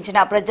నిర్వహించిన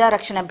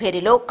ప్రజారక్షణ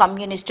భేరీలో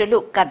కమ్యూనిస్టులు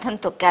కథం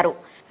తొక్కారు.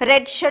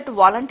 రెడ్ షర్ట్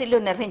వాలంటీర్లు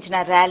నిర్వహించిన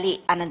ర్యాలీ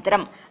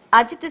అనంతరం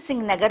అజిత్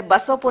సింగ్ నగర్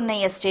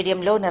బసవపున్నయ్య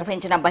స్టేడియంలో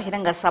నిర్వహించిన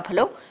బహిరంగ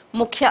సభలో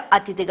ముఖ్య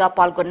అతిథిగా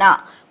పాల్గొన్న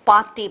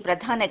పార్టీ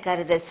ప్రధాన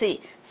కార్యదర్శి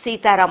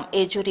సీతారాం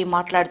యేచూరి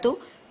మాట్లాడుతూ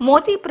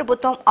మోదీ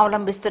ప్రభుత్వం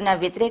అవలంబిస్తున్న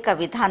వ్యతిరేక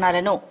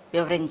విధానాలను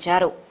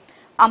వివరించారు.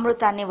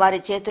 అమృతాన్ని వారి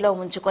చేతిలో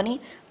ఉంచుకొని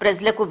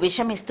ప్రజలకు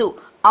విషమిస్తూ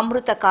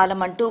అమృత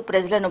కాలమంటూ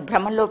ప్రజలను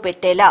భ్రమల్లో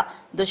పెట్టేలా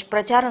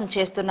దుష్ప్రచారం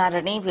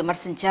చేస్తున్నారని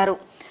విమర్శించారు.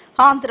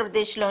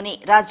 ఆంధ్రప్రదేశ్లోని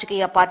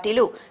రాజకీయ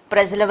పార్టీలు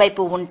ప్రజల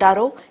వైపు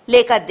ఉంటారో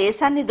లేక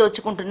దేశాన్ని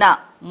దోచుకుంటున్న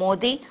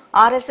మోదీ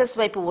ఆర్ఎస్ఎస్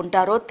వైపు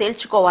ఉంటారో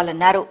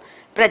తేల్చుకోవాలన్నారు.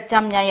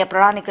 ప్రత్యామ్నాయ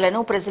ప్రణాళికలను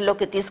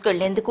ప్రజల్లోకి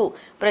తీసుకెళ్లేందుకు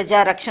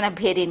ప్రజారక్షణ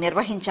భేరీ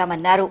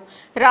నిర్వహించామన్నారు.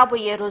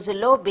 రాబోయే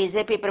రోజుల్లో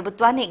బీజేపీ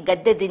ప్రభుత్వాన్ని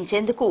గద్దె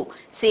దించేందుకు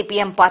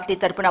సిపిఎం పార్టీ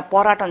తరపున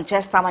పోరాటం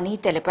చేస్తామని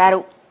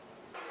తెలిపారు.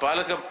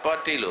 పాలక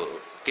పార్టీలు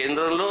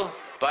కేంద్రంలో,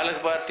 పాలక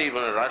పార్టీ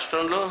మన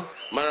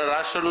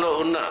రాష్ట్రంలో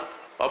ఉన్న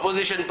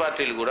అపోజిషన్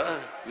పార్టీలు కూడా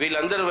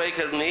వీళ్ళందరి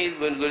వైఖరిని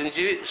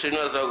గురించి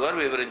శ్రీనివాసరావు గారు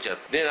వివరించారు.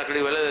 నేను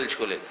అక్కడికి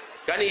వెళ్ళదలుచుకోలేదు.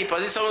 కానీ ఈ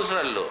 10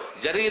 సంవత్సరాల్లో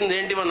జరిగింది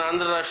ఏంటి మన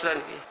ఆంధ్ర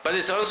రాష్ట్రానికి?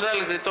 10 సంవత్సరాల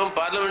క్రితం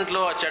పార్లమెంట్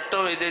లో ఆ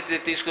చట్టం ఏదైతే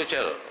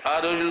తీసుకొచ్చారో, ఆ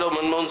రోజుల్లో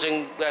మన్మోహన్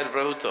సింగ్ గారి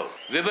ప్రభుత్వం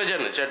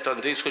విభజన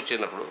చట్టం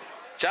తీసుకొచ్చినప్పుడు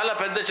చాలా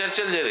పెద్ద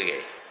చర్చలు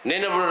జరిగాయి.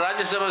 నేను ఇప్పుడు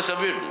రాజ్యసభ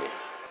సభ్యుడిని.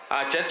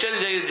 ఆ చర్చలు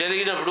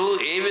జరిగినప్పుడు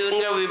ఏ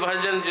విధంగా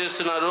విభజన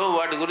చేస్తున్నారో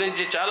వాటి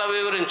గురించి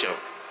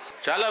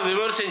చాలా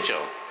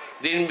విమర్శించాం.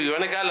 దీని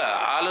వెనకాల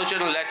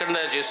ఆలోచన లేకుండా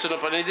చేస్తున్న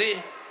పనిది.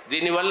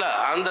 దీనివల్ల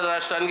ఆంధ్ర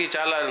రాష్ట్రానికి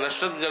చాలా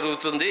నష్టం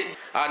జరుగుతుంది.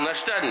 ఆ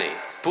నష్టాన్ని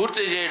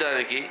పూర్తి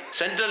చేయడానికి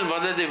సెంట్రల్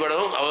మద్దతు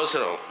ఇవ్వడం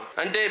అవసరం.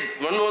 అంటే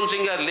మన్మోహన్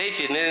సింగ్ గారు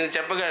లేచి నేను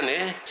చెప్పగానే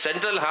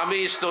సెంట్రల్ హామీ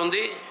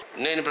ఇస్తోంది,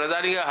 నేను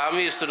ప్రధానిగా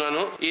హామీ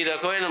ఇస్తున్నాను, ఈ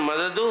రకమైన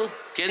మద్దతు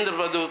కేంద్ర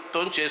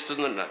ప్రభుత్వం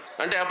చేస్తుందన్నారు.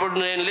 అంటే అప్పుడు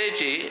నేను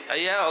లేచి,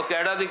 అయ్యా, ఒక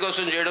ఏడాది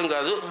కోసం చేయడం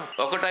కాదు,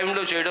 ఒక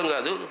టైంలో చేయడం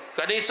కాదు,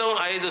 కనీసం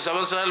 5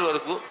 సంవత్సరాల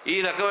వరకు ఈ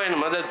రకమైన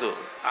మద్దతు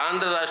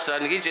ఆంధ్ర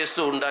రాష్ట్రానికి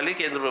చేస్తూ ఉండాలి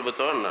కేంద్ర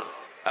ప్రభుత్వం అన్నారు.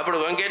 అప్పుడు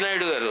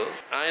వెంకయ్యనాయుడు గారు,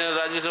 ఆయన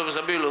రాజ్యసభ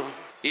సభ్యులు,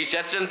 ఈ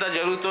చర్చ అంతా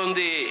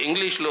జరుగుతోంది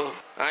ఇంగ్లీష్లో.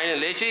 ఆయన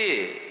లేచి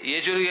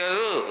యేచూరి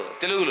గారు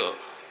తెలుగులో,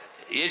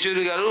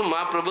 యేచూరి గారు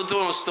మా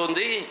ప్రభుత్వం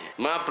వస్తుంది,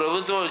 మా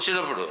ప్రభుత్వం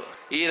వచ్చినప్పుడు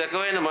ఈ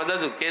రకమైన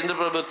మద్దతు కేంద్ర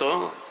ప్రభుత్వం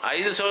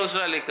 5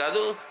 సంవత్సరాలకి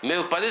కాదు,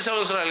 మేము 10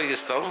 సంవత్సరాలకి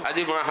ఇస్తాం,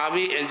 అది మా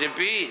హామీ అని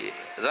చెప్పి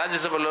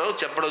రాజ్యసభలో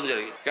చెప్పడం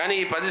జరిగింది. కానీ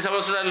ఈ 10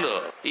 సంవత్సరాల్లో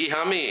ఈ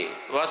హామీ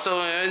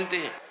వాస్తవం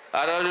ఏమైంది?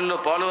 ఆ రోజుల్లో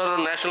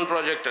పోలవరం నేషనల్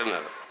ప్రాజెక్ట్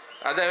అన్నారు,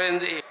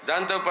 అదేమైంది?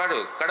 దాంతోపాటు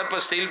కడప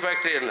స్టీల్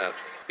ఫ్యాక్టరీ అన్నారు.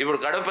 ఇప్పుడు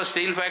కడప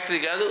స్టీల్ ఫ్యాక్టరీ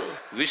కాదు,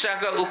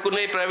 విశాఖ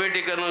ఉక్కుని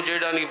ప్రైవేటీకరణ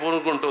చేయడానికి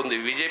పూనుకుంటుంది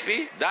బీజేపీ.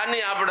 దాన్ని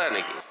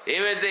ఆపడానికి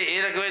ఏ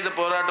రకమైన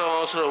పోరాటం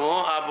అవసరమో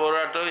ఆ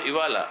పోరాటం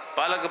ఇవాళ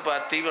పాలక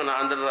పార్టీ మన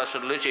ఆంధ్ర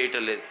రాష్ట్రంలో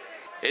చేయటం లేదు.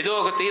 ఏదో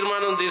ఒక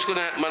తీర్మానం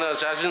తీసుకునే మన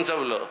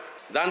శాసనసభలో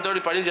దాంతో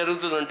పని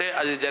జరుగుతుందంటే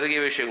అది జరిగే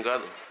విషయం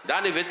కాదు.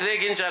 దాన్ని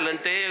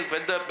వ్యతిరేకించాలంటే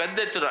పెద్ద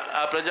ఎత్తున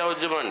ఆ ప్రజా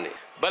ఉద్యమాన్ని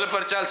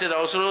బలపరచాల్సిన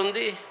అవసరం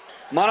ఉంది.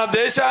 మన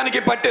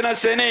దేశానికి పట్టిన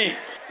శని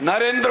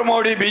నరేంద్ర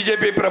మోడీ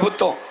బీజేపీ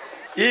ప్రభుత్వం.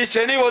 ఈ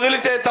శని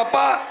వదిలితే తప్ప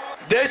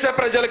దేశ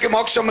ప్రజలకి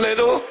మోక్షం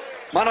లేదు,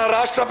 మన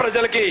రాష్ట్ర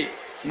ప్రజలకి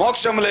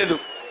మోక్షం లేదు.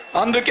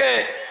 అందుకే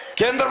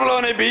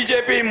కేంద్రంలోని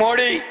బీజేపీ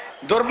మోడీ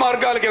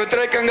దుర్మార్గాలకు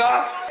వ్యతిరేకంగా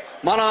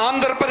మన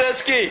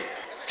ఆంధ్రప్రదేశ్కి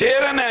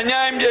తీరని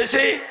అన్యాయం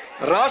చేసి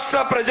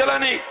రాష్ట్ర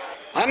ప్రజలని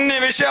అన్ని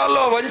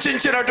విషయాల్లో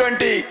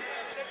వంచినటువంటి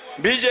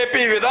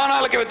బీజేపీ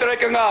విధానాలకు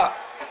వ్యతిరేకంగా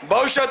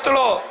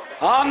భవిష్యత్తులో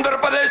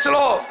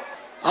ఆంధ్రప్రదేశ్లో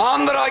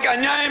ఆంధ్రాకి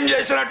అన్యాయం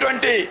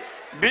చేసినటువంటి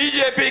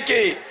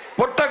బీజేపీకి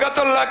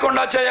పుట్టగతులు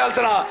లేకుండా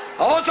చేయాల్సిన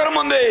అవసరం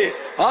ఉంది.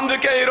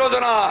 అందుకే ఈ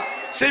రోజున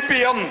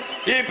సిపిఎం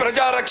ఈ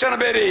ప్రజారక్షణ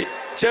భేరీ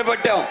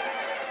చేపట్టాం.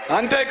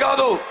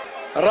 అంతేకాదు,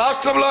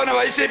 రాష్ట్రంలోని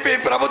వైసీపీ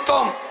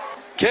ప్రభుత్వం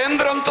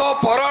కేంద్రంతో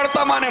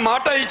పోరాడతామని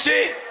మాట ఇచ్చి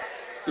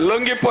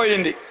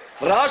లొంగిపోయింది.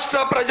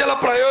 రాష్ట్ర ప్రజల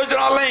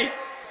ప్రయోజనాలని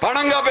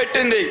పణంగా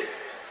పెట్టింది.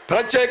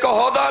 ప్రత్యేక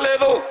హోదా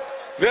లేదు,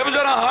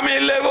 విభజన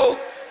హామీలు లేవు,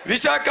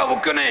 విశాఖ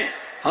ఉక్కుని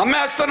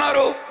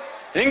అమ్మేస్తున్నారు.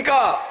 ఇంకా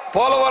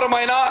పోలవరం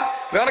అయినా,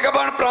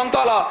 వెనకబడిన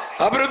ప్రాంతాల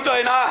అభివృద్ధి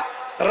అయినా,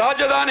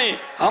 రాజధాని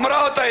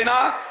అమరావతి అయినా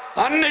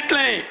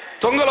అన్నిటినీ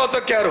తుంగలో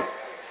తొక్కారు.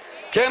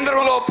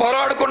 కేంద్రంలో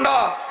పోరాడకుండా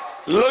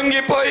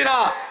లొంగిపోయిన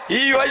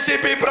ఈ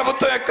వైసీపీ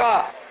ప్రభుత్వం యొక్క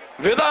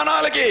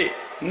విధానాలకి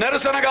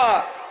నిరసనగా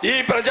ఈ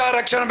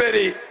ప్రజారక్షణ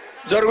భేరీ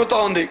జరుగుతూ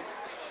ఉంది.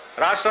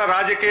 రాష్ట్ర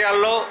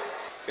రాజకీయాల్లో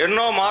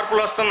ఎన్నో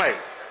మార్పులు వస్తున్నాయి.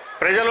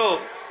 ప్రజలు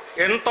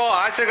ఎంతో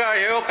ఆశగా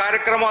ఏవో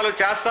కార్యక్రమాలు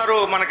చేస్తారు,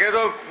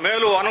 మనకేదో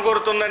మేలు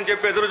అనుకూరుతుందని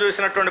చెప్పి ఎదురు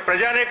చూసినటువంటి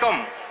ప్రజానీకం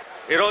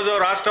ఈరోజు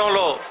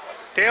రాష్ట్రంలో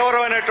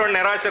తీవ్రమైనటువంటి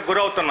నిరాశకు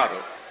గురవుతున్నారు.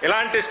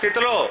 ఇలాంటి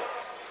స్థితిలో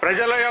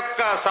ప్రజల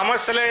యొక్క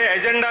సమస్యలే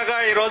ఎజెండాగా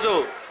ఈరోజు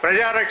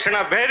ప్రజారక్షణ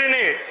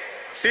భేరీని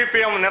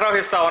సిపిఎం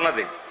నిర్వహిస్తూ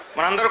ఉన్నది.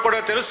 మనందరూ కూడా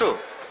తెలుసు,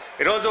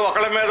 ఈరోజు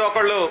ఒకళ్ళ మీద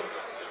ఒకళ్ళు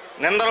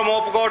నిందలు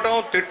మోపుకోవటం,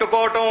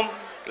 తిట్టుకోవటం,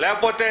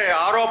 లేకపోతే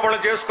ఆరోపణలు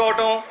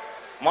చేసుకోవటం,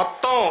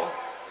 మొత్తం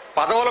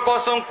పదవుల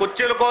కోసం,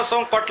 కుర్చీల కోసం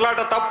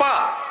కొట్లాట తప్ప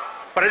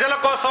ప్రజల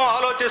కోసం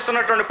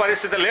ఆలోచిస్తున్నటువంటి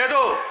పరిస్థితి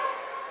లేదు.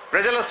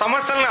 ప్రజల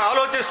సమస్యల్ని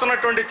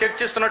ఆలోచిస్తున్నటువంటి,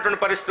 చర్చిస్తున్నటువంటి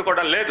పరిస్థితి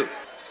కూడా లేదు.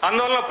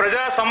 అందువల్ల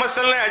ప్రజా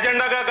సమస్యల్ని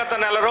ఎజెండాగా గత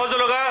నెల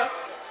రోజులుగా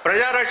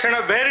ప్రజారక్షణ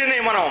భేరీని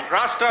మనం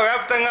రాష్ట్ర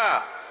వ్యాప్తంగా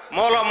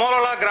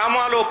మూలల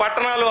గ్రామాలు,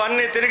 పట్టణాలు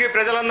అన్ని తిరిగి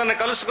ప్రజలందరినీ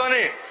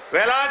కలుసుకొని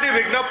వేలాది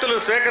విజ్ఞప్తులు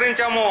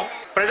స్వీకరించాము.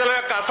 ప్రజల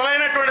యొక్క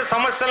అసలైనటువంటి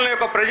సమస్యల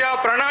యొక్క ప్రజా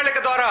ప్రణాళిక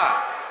ద్వారా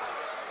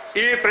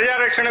ఈ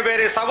ప్రజారక్షణ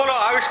భేరీ సభలో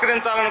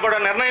ఆవిష్కరించాలని కూడా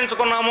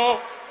నిర్ణయించుకున్నాము.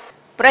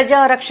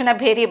 ప్రజారక్షణ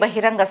భేరీ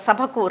బహిరంగ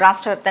సభకు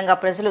రాష్ట్ర వ్యాప్తంగా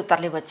ప్రజలు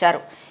తరలివచ్చారు.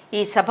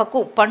 ఈ సభకు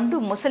పండు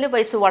ముసలి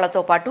వయసు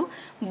వాళ్లతో పాటు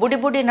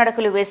బుడిబుడి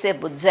నడకలు వేసే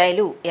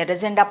బుజ్జాయిలు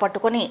ఎర్రజెండా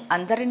పట్టుకుని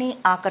అందరినీ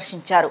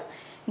ఆకర్షించారు.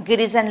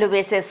 గిరిజనులు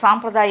వేసే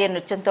సాంప్రదాయ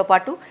నృత్యంతో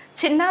పాటు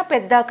చిన్న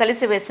పెద్ద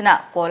కలిసి వేసిన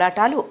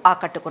కోలాటాలు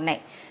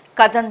ఆకట్టుకున్నాయి.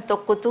 కథం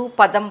తొక్కుతూ,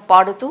 పదం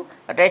పాడుతూ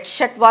రెడ్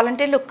షర్ట్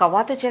వాలంటీర్లు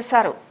కవాతు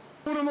చేశారు.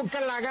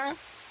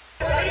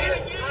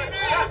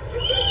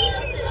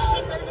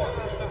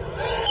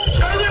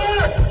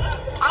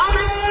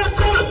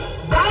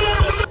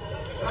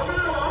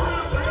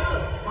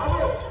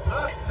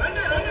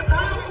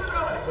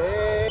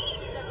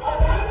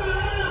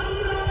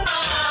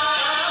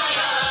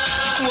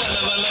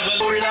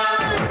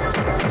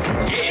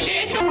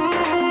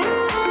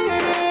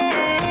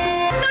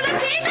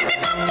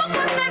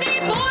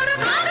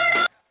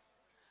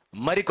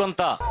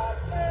 మరికొంత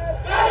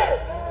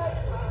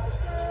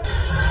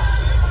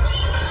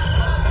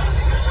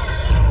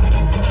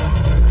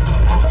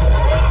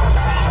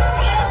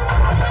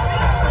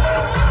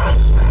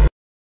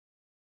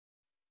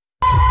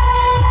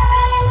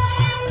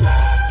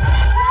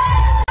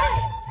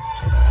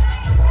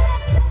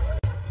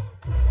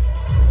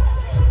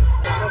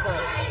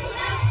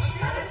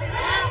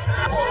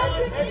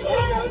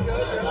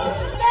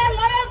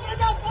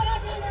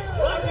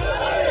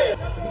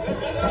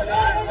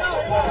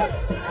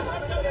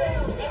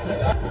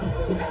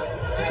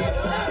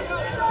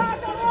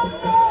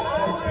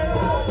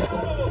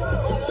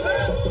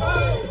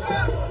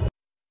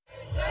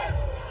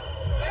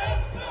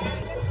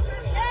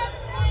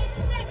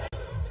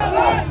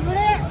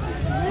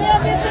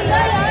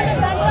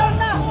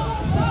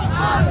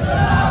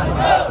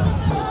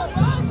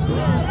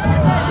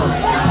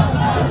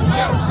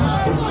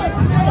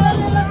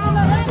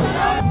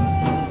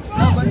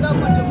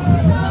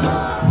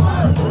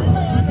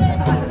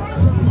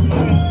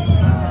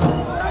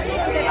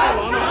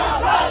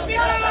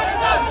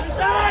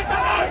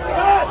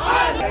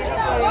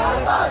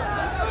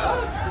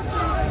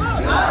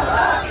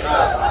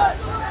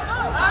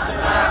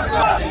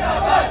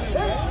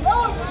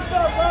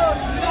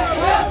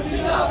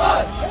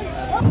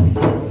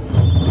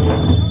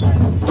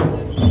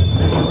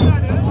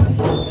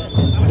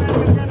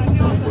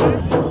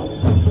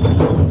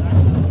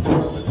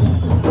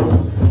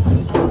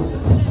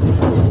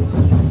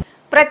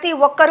ప్రతి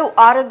ఒక్కరూ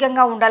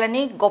ఆరోగ్యంగా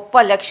ఉండాలని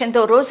గొప్ప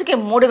లక్ష్యంతో రోజుకి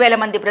 3000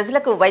 మంది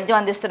ప్రజలకు వైద్యం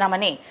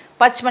అందిస్తున్నామని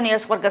పశ్చిమ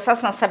నియోజకవర్గ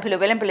శాసనసభ్యులు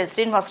వెల్లంపల్లి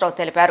శ్రీనివాసరావు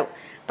తెలిపారు.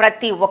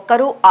 ప్రతి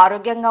ఒక్కరూ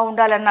ఆరోగ్యంగా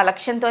ఉండాలన్న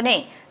లక్ష్యంతోనే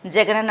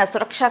జగనన్న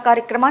సురక్ష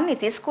కార్యక్రమాన్ని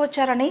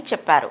తీసుకువచ్చారని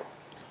చెప్పారు.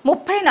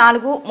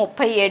 34,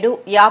 37,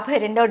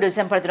 52వ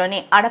డివిజన్ పరిధిలోని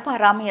అడప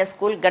రామయ్య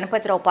స్కూల్,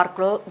 గణపతిరావు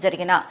పార్కులో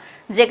జరిగిన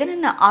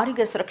జగనన్న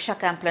ఆరోగ్య సురక్ష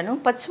క్యాంపులను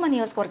పశ్చిమ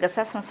నియోజకవర్గ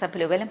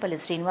శాసనసభ్యులు వెల్లంపల్లి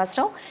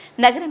శ్రీనివాసరావు,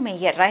 నగర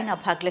మేయర్ రైనా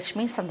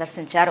భాగ్యలక్ష్మి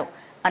సందర్శించారు.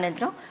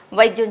 అనంతరం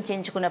వైద్యం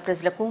చేయించుకున్న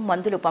ప్రజలకు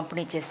మందులు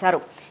పంపిణీ చేశారు.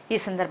 ఈ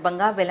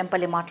సందర్భంగా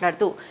వెల్లంపల్లి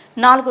మాట్లాడుతూ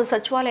 4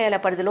 సచివాలయాల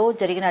పరిధిలో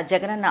జరిగిన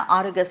జగనన్న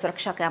ఆరోగ్య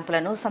సురక్ష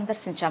క్యాంపులను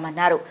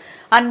సందర్శించామన్నారు.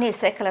 అన్ని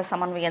శాఖల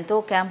సమన్వయంతో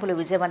క్యాంపులు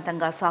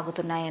విజయవంతంగా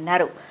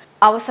సాగుతున్నాయన్నారు.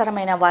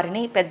 అవసరమైన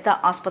వారిని పెద్ద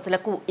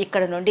ఆసుపత్రులకు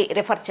ఇక్కడ నుండి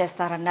రిఫర్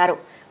చేస్తారన్నారు.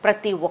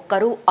 ప్రతి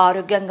ఒక్కరూ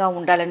ఆరోగ్యంగా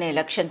ఉండాలనే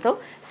లక్ష్యంతో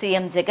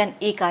సీఎం జగన్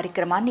ఈ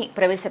కార్యక్రమాన్ని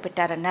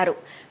ప్రవేశపెట్టారన్నారు.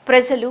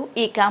 ప్రజలు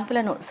ఈ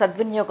క్యాంపులను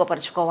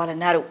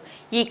సద్వినియోగపరుచుకోవాలన్నారు.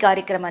 ఈ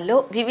కార్యక్రమంలో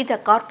వివిధ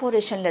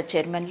కార్పొరేషన్ల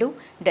చైర్మన్లు,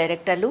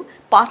 డైరెక్టర్లు,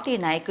 పార్టీ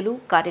నాయకులు,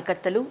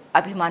 కార్యకర్తలు,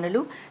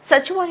 అభిమానులు,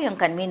 సచివాలయం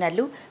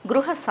కన్వీనర్లు,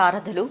 గృహ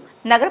సారథులు,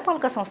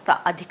 నగరపాలక సంస్థ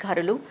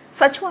అధికారులు,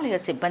 సచివాలయ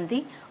సిబ్బంది,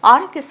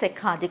 ఆరోగ్య శాఖ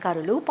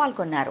అధికారులు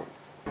పాల్గొన్నారు.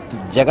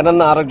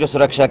 జగనన్న ఆరోగ్య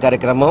సురక్ష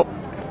కార్యక్రమం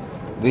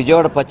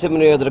విజయవాడ పశ్చిమ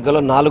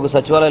నియోజకవర్గంలో 4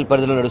 సచివాలయాల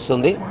పరిధిలో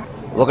నడుస్తుంది.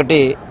 ఒకటి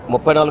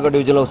 34వ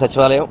డివిజన్లో ఒక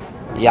సచివాలయం,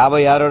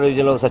 56వ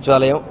డివిజన్లో ఒక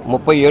సచివాలయం,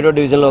 37వ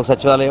డివిజన్లో ఒక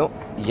సచివాలయం,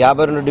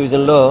 52వ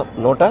డివిజన్లో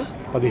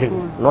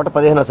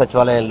 115వ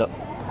సచివాలయంలో.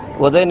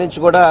 ఉదయం నుంచి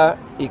కూడా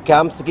ఈ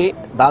క్యాంప్స్కి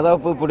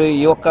దాదాపు ఇప్పుడు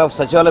ఈ ఒక్క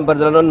సచివాలయం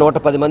పరిధిలో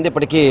 110 మంది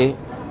ఇప్పటికీ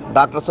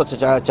డాక్టర్స్ వచ్చి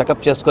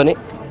చెకప్ చేసుకొని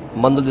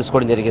మందులు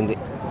తీసుకోవడం జరిగింది.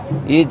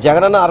 ఈ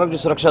జగనన్న ఆరోగ్య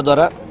సురక్ష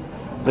ద్వారా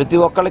ప్రతి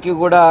ఒక్కరికి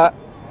కూడా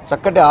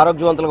చక్కటి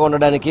ఆరోగ్యవంతులుగా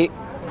ఉండడానికి,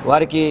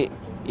 వారికి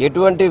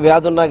ఎటువంటి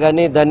వ్యాధి ఉన్నా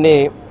కానీ దాన్ని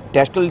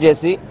టెస్టులు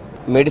చేసి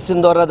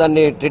మెడిసిన్ ద్వారా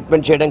దాన్ని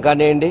ట్రీట్మెంట్ చేయడం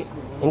కానివ్వండి,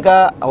 ఇంకా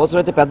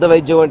అవసరమైతే పెద్ద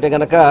వైద్యం అంటే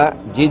కనుక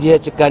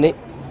జీజీహెచ్కి కానీ,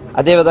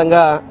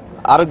 అదేవిధంగా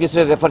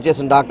ఆరోగ్యశ్రీ రెఫర్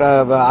చేసిన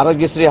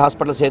ఆరోగ్యశ్రీ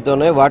హాస్పిటల్స్ అయితే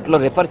ఉన్నాయో వాటిలో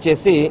రెఫర్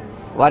చేసి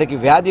వారికి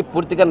వ్యాధి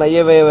పూర్తిగా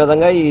నయ్యమయ్యే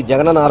విధంగా ఈ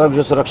జగనన్న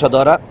ఆరోగ్య సురక్ష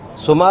ద్వారా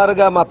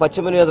సుమారుగా మా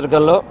పశ్చిమ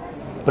నియోజకవర్గంలో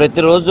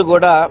ప్రతిరోజు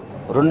కూడా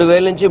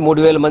 2000 నుంచి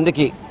 3000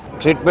 మందికి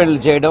ట్రీట్మెంట్లు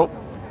చేయడం,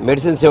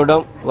 మెడిసిన్స్ ఇవ్వడం,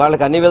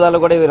 వాళ్ళకి అన్ని విధాలు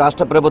కూడా ఈ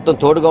రాష్ట్ర ప్రభుత్వం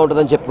తోడుగా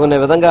ఉంటుందని చెప్పుకునే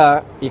విధంగా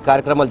ఈ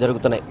కార్యక్రమాలు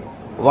జరుగుతున్నాయి.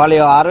 వాళ్ళ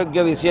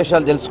ఆరోగ్య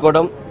విశేషాలు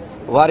తెలుసుకోవడం,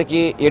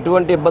 వారికి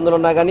ఎటువంటి ఇబ్బందులు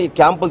ఉన్నా కానీ ఈ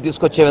క్యాంపులు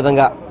తీసుకొచ్చే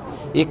విధంగా,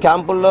 ఈ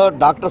క్యాంపుల్లో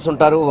డాక్టర్స్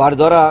ఉంటారు, వారి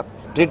ద్వారా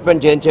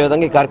ట్రీట్మెంట్ చేయించే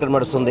విధంగా ఈ కార్యక్రమం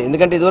నడుస్తుంది.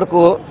 ఎందుకంటే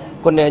ఇదివరకు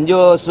కొన్ని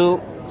ఎన్జిఓస్,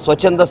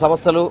 స్వచ్ఛంద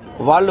సంస్థలు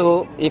వాళ్ళు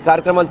ఈ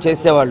కార్యక్రమాలు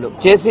చేసేవాళ్ళు,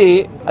 చేసి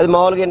అది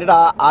మామూలుగా ఏంటంటే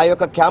ఆ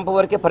యొక్క క్యాంపు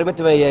వరకే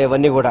పరిమితం అయ్యాయి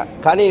ఇవన్నీ కూడా.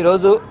 కానీ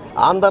ఈరోజు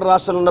ఆంధ్ర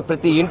రాష్ట్రంలో ఉన్న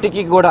ప్రతి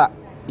ఇంటికి కూడా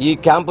ఈ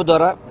క్యాంపు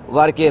ద్వారా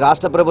వారికి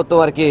రాష్ట్ర ప్రభుత్వం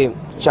వారికి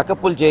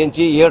చెకప్లు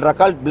చేయించి 7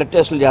 రకాల బ్లడ్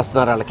టెస్టులు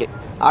చేస్తున్నారు. వాళ్ళకి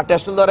ఆ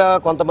టెస్టుల ద్వారా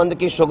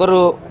కొంతమందికి షుగర్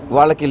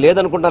వాళ్ళకి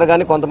లేదనుకుంటారు,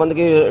 కానీ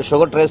కొంతమందికి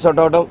షుగర్ ట్రేస్ అవుట్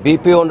అవడం,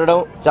 బీపీ ఉండడం,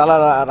 చాలా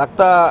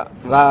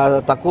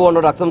తక్కువ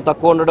ఉండడం, రక్తం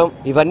తక్కువ ఉండడం,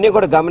 ఇవన్నీ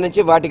కూడా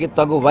గమనించి వాటికి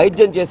తగు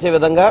వైద్యం చేసే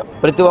విధంగా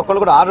ప్రతి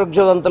ఒక్కరు కూడా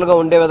ఆరోగ్యవంతులుగా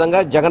ఉండే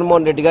విధంగా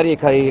జగన్మోహన్ రెడ్డి గారు ఈ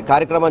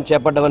కార్యక్రమాన్ని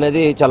చేపట్టడం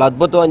అనేది చాలా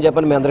అద్భుతం అని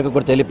చెప్పని మీ అందరికీ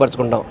కూడా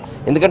తెలియపరచుకుంటాం.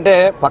 ఎందుకంటే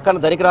పక్కన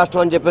ధనిక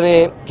రాష్ట్రం అని చెప్పని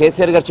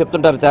కేసీఆర్ గారు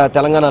చెప్తుంటారు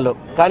తెలంగాణలో,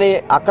 కానీ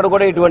అక్కడ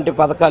కూడా ఇటువంటి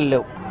పథకాలు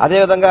లేవు.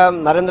 అదేవిధంగా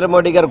నరేంద్ర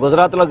మోడీ గారు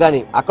గుజరాత్లో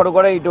కానీ అక్కడ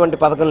కూడా ఇటువంటి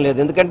పథకం లేదు.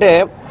 ఎందుకంటే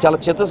చాలా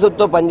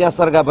చిత్తశుద్ధితో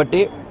పనిచేస్తారు కాబట్టి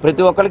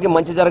ప్రతి ఒక్కరికి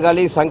మంచి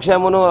జరగాలి,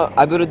 సంక్షేమను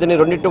అభివృద్ధిని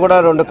రెండింటిని కూడా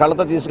 2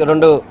 కళ్ళతో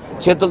 2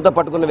 చేతులతో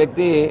పట్టుకున్న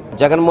వ్యక్తి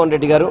జగన్మోహన్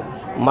రెడ్డి గారు.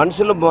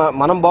 మనుషులు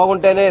మనం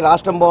బాగుంటేనే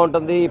రాష్ట్రం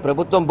బాగుంటుంది, ఈ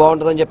ప్రభుత్వం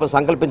బాగుంటుందని చెప్పి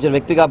సంకల్పించిన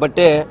వ్యక్తి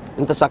కాబట్టే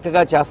ఇంత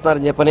చక్కగా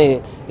చేస్తున్నారని చెప్పని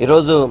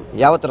ఈరోజు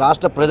యావత్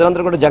రాష్ట్ర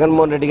ప్రజలందరూ కూడా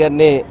జగన్మోహన్ రెడ్డి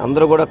గారిని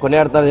అందరూ కూడా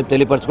కొనియాడతారని చెప్పి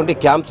తెలియపరచుకుంటే ఈ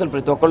క్యాంప్స్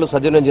ప్రతి ఒక్కళ్ళు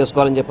సద్వినియోగం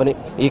చేసుకోవాలని చెప్పని,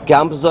 ఈ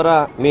క్యాంప్స్ ద్వారా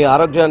మీ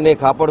ఆరోగ్యాన్ని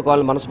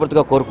కాపాడుకోవాలని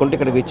మనస్ఫూర్తిగా కోరుకుంటూ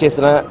ఇక్కడ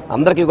విచ్చేసిన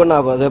అందరికీ కూడా నా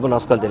హృదయపూర్వక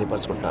నమస్కారాలు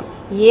తెలియపరచుకుంటాను.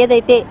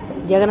 ఏదైతే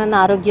జగనన్న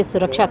ఆరోగ్య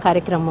సురక్ష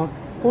కార్యక్రమం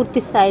పూర్తి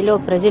స్థాయిలో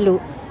ప్రజలు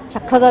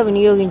చక్కగా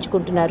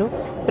వినియోగించుకుంటున్నారు.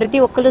 ప్రతి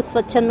ఒక్కరు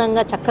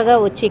స్వచ్ఛందంగా చక్కగా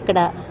వచ్చి ఇక్కడ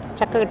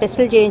చక్కగా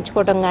టెస్టులు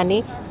చేయించుకోవటం కానీ,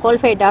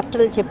 క్వాలిఫైడ్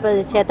డాక్టర్ల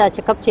చేత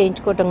చెకప్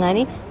చేయించుకోవటం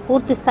కానీ,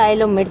 పూర్తి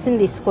స్థాయిలో మెడిసిన్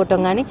తీసుకోవటం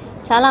కానీ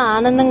చాలా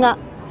ఆనందంగా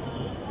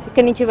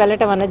ఇక్కడి నుంచి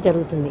వెళ్ళటం అనేది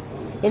జరుగుతుంది.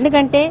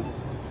 ఎందుకంటే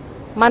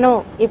మనం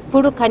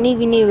ఎప్పుడు కని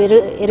విని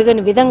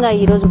ఎరుగని విధంగా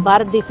ఈరోజు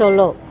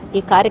భారతదేశంలో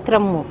ఈ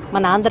కార్యక్రమం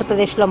మన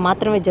ఆంధ్రప్రదేశ్లో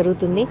మాత్రమే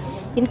జరుగుతుంది.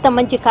 ఇంత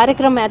మంచి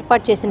కార్యక్రమం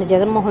ఏర్పాటు చేసిన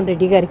జగన్మోహన్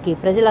రెడ్డి గారికి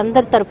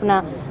ప్రజలందరి తరపున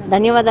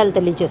ధన్యవాదాలు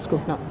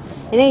తెలియజేసుకుంటున్నాం.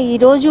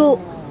 ఈరోజు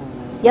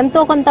ఎంతో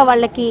కొంత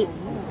వాళ్ళకి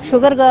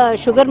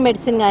షుగర్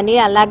మెడిసిన్ కానీ,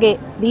 అలాగే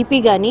బీపీ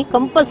కానీ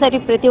కంపల్సరీ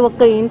ప్రతి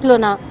ఒక్క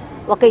ఇంట్లోన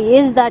ఒక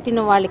ఏజ్ దాటిన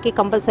వాళ్ళకి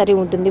కంపల్సరీ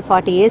ఉంటుంది.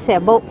 40 years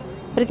అబౌవ్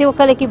ప్రతి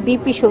ఒక్కరికి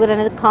బీపీ, షుగర్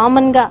అనేది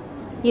కామన్గా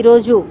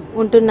ఈరోజు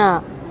ఉంటున్న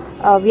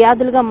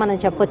వ్యాధులుగా మనం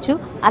చెప్పొచ్చు.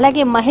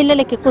 అలాగే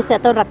మహిళలకు ఎక్కువ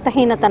శాతం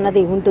రక్తహీనత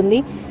అన్నది ఉంటుంది.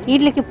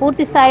 వీటికి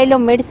పూర్తి స్థాయిలో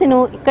మెడిసిన్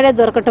ఇక్కడే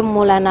దొరకటం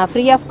మూలాన,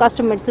 ఫ్రీ ఆఫ్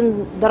కాస్ట్ మెడిసిన్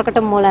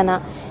దొరకటం మూలాన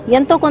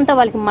ఎంతో కొంత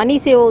వాళ్ళకి మనీ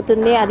సేవ్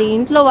అవుతుంది. అది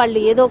ఇంట్లో వాళ్ళు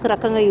ఏదో ఒక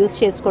రకంగా యూజ్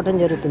చేసుకోవడం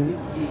జరుగుతుంది.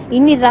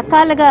 ఇన్ని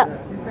రకాలుగా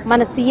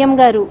మన సీఎం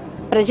గారు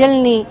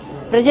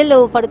ప్రజలు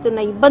పడుతున్న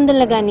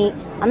ఇబ్బందులను కానీ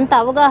అంత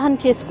అవగాహన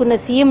చేసుకున్న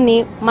సీఎంని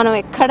మనం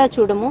ఎక్కడా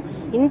చూడము.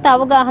 ఇంత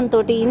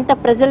అవగాహనతోటి, ఇంత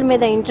ప్రజల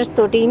మీద ఇంట్రెస్ట్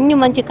తోటి ఇన్ని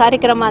మంచి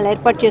కార్యక్రమాలు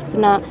ఏర్పాటు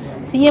చేస్తున్న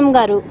సీఎం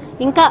గారు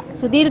ఇంకా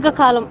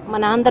సుదీర్ఘకాలం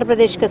మన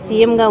ఆంధ్రప్రదేశ్కి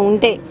సీఎంగా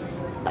ఉంటే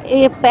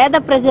పేద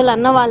ప్రజలు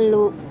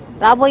అన్నవాళ్ళు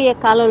రాబోయే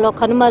కాలంలో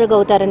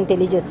కనుమరుగవుతారని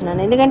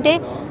తెలియజేస్తున్నాను. ఎందుకంటే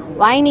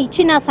ఆయన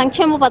ఇచ్చిన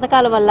సంక్షేమ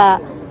పథకాల వల్ల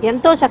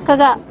ఎంతో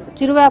చక్కగా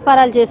చిరు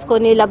వ్యాపారాలు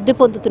చేసుకొని లబ్ధి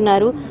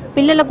పొందుతున్నారు.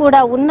 పిల్లలు కూడా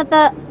ఉన్నత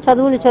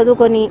చదువులు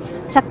చదువుకొని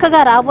చక్కగా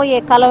రాబోయే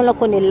కాలంలో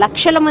కొన్ని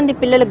లక్షల మంది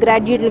పిల్లలు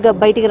గ్రాడ్యుయేట్లుగా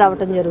బయటికి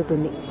రావడం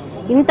జరుగుతుంది.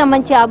 ఇంత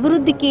మంచి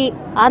అభివృద్ధికి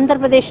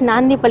ఆంధ్రప్రదేశ్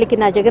నాంది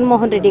పలికిన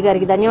జగన్మోహన్ రెడ్డి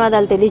గారికి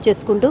ధన్యవాదాలు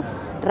తెలియజేసుకుంటూ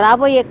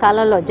రాబోయే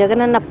కాలంలో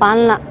జగనన్న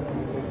పాలన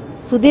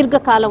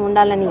సుదీర్ఘకాలం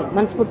ఉండాలని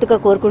మనస్ఫూర్తిగా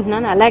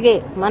కోరుకుంటున్నాను. అలాగే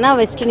మన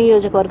వెస్ట్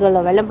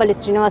నియోజకవర్గంలో వెల్లంపల్లి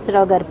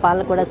శ్రీనివాసరావు గారి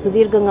పాలన కూడా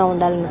సుదీర్ఘంగా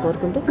ఉండాలని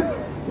కోరుకుంటూ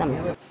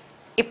నమస్తే.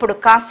 ఇప్పుడు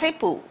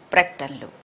కాసేపు ప్రకటనలు.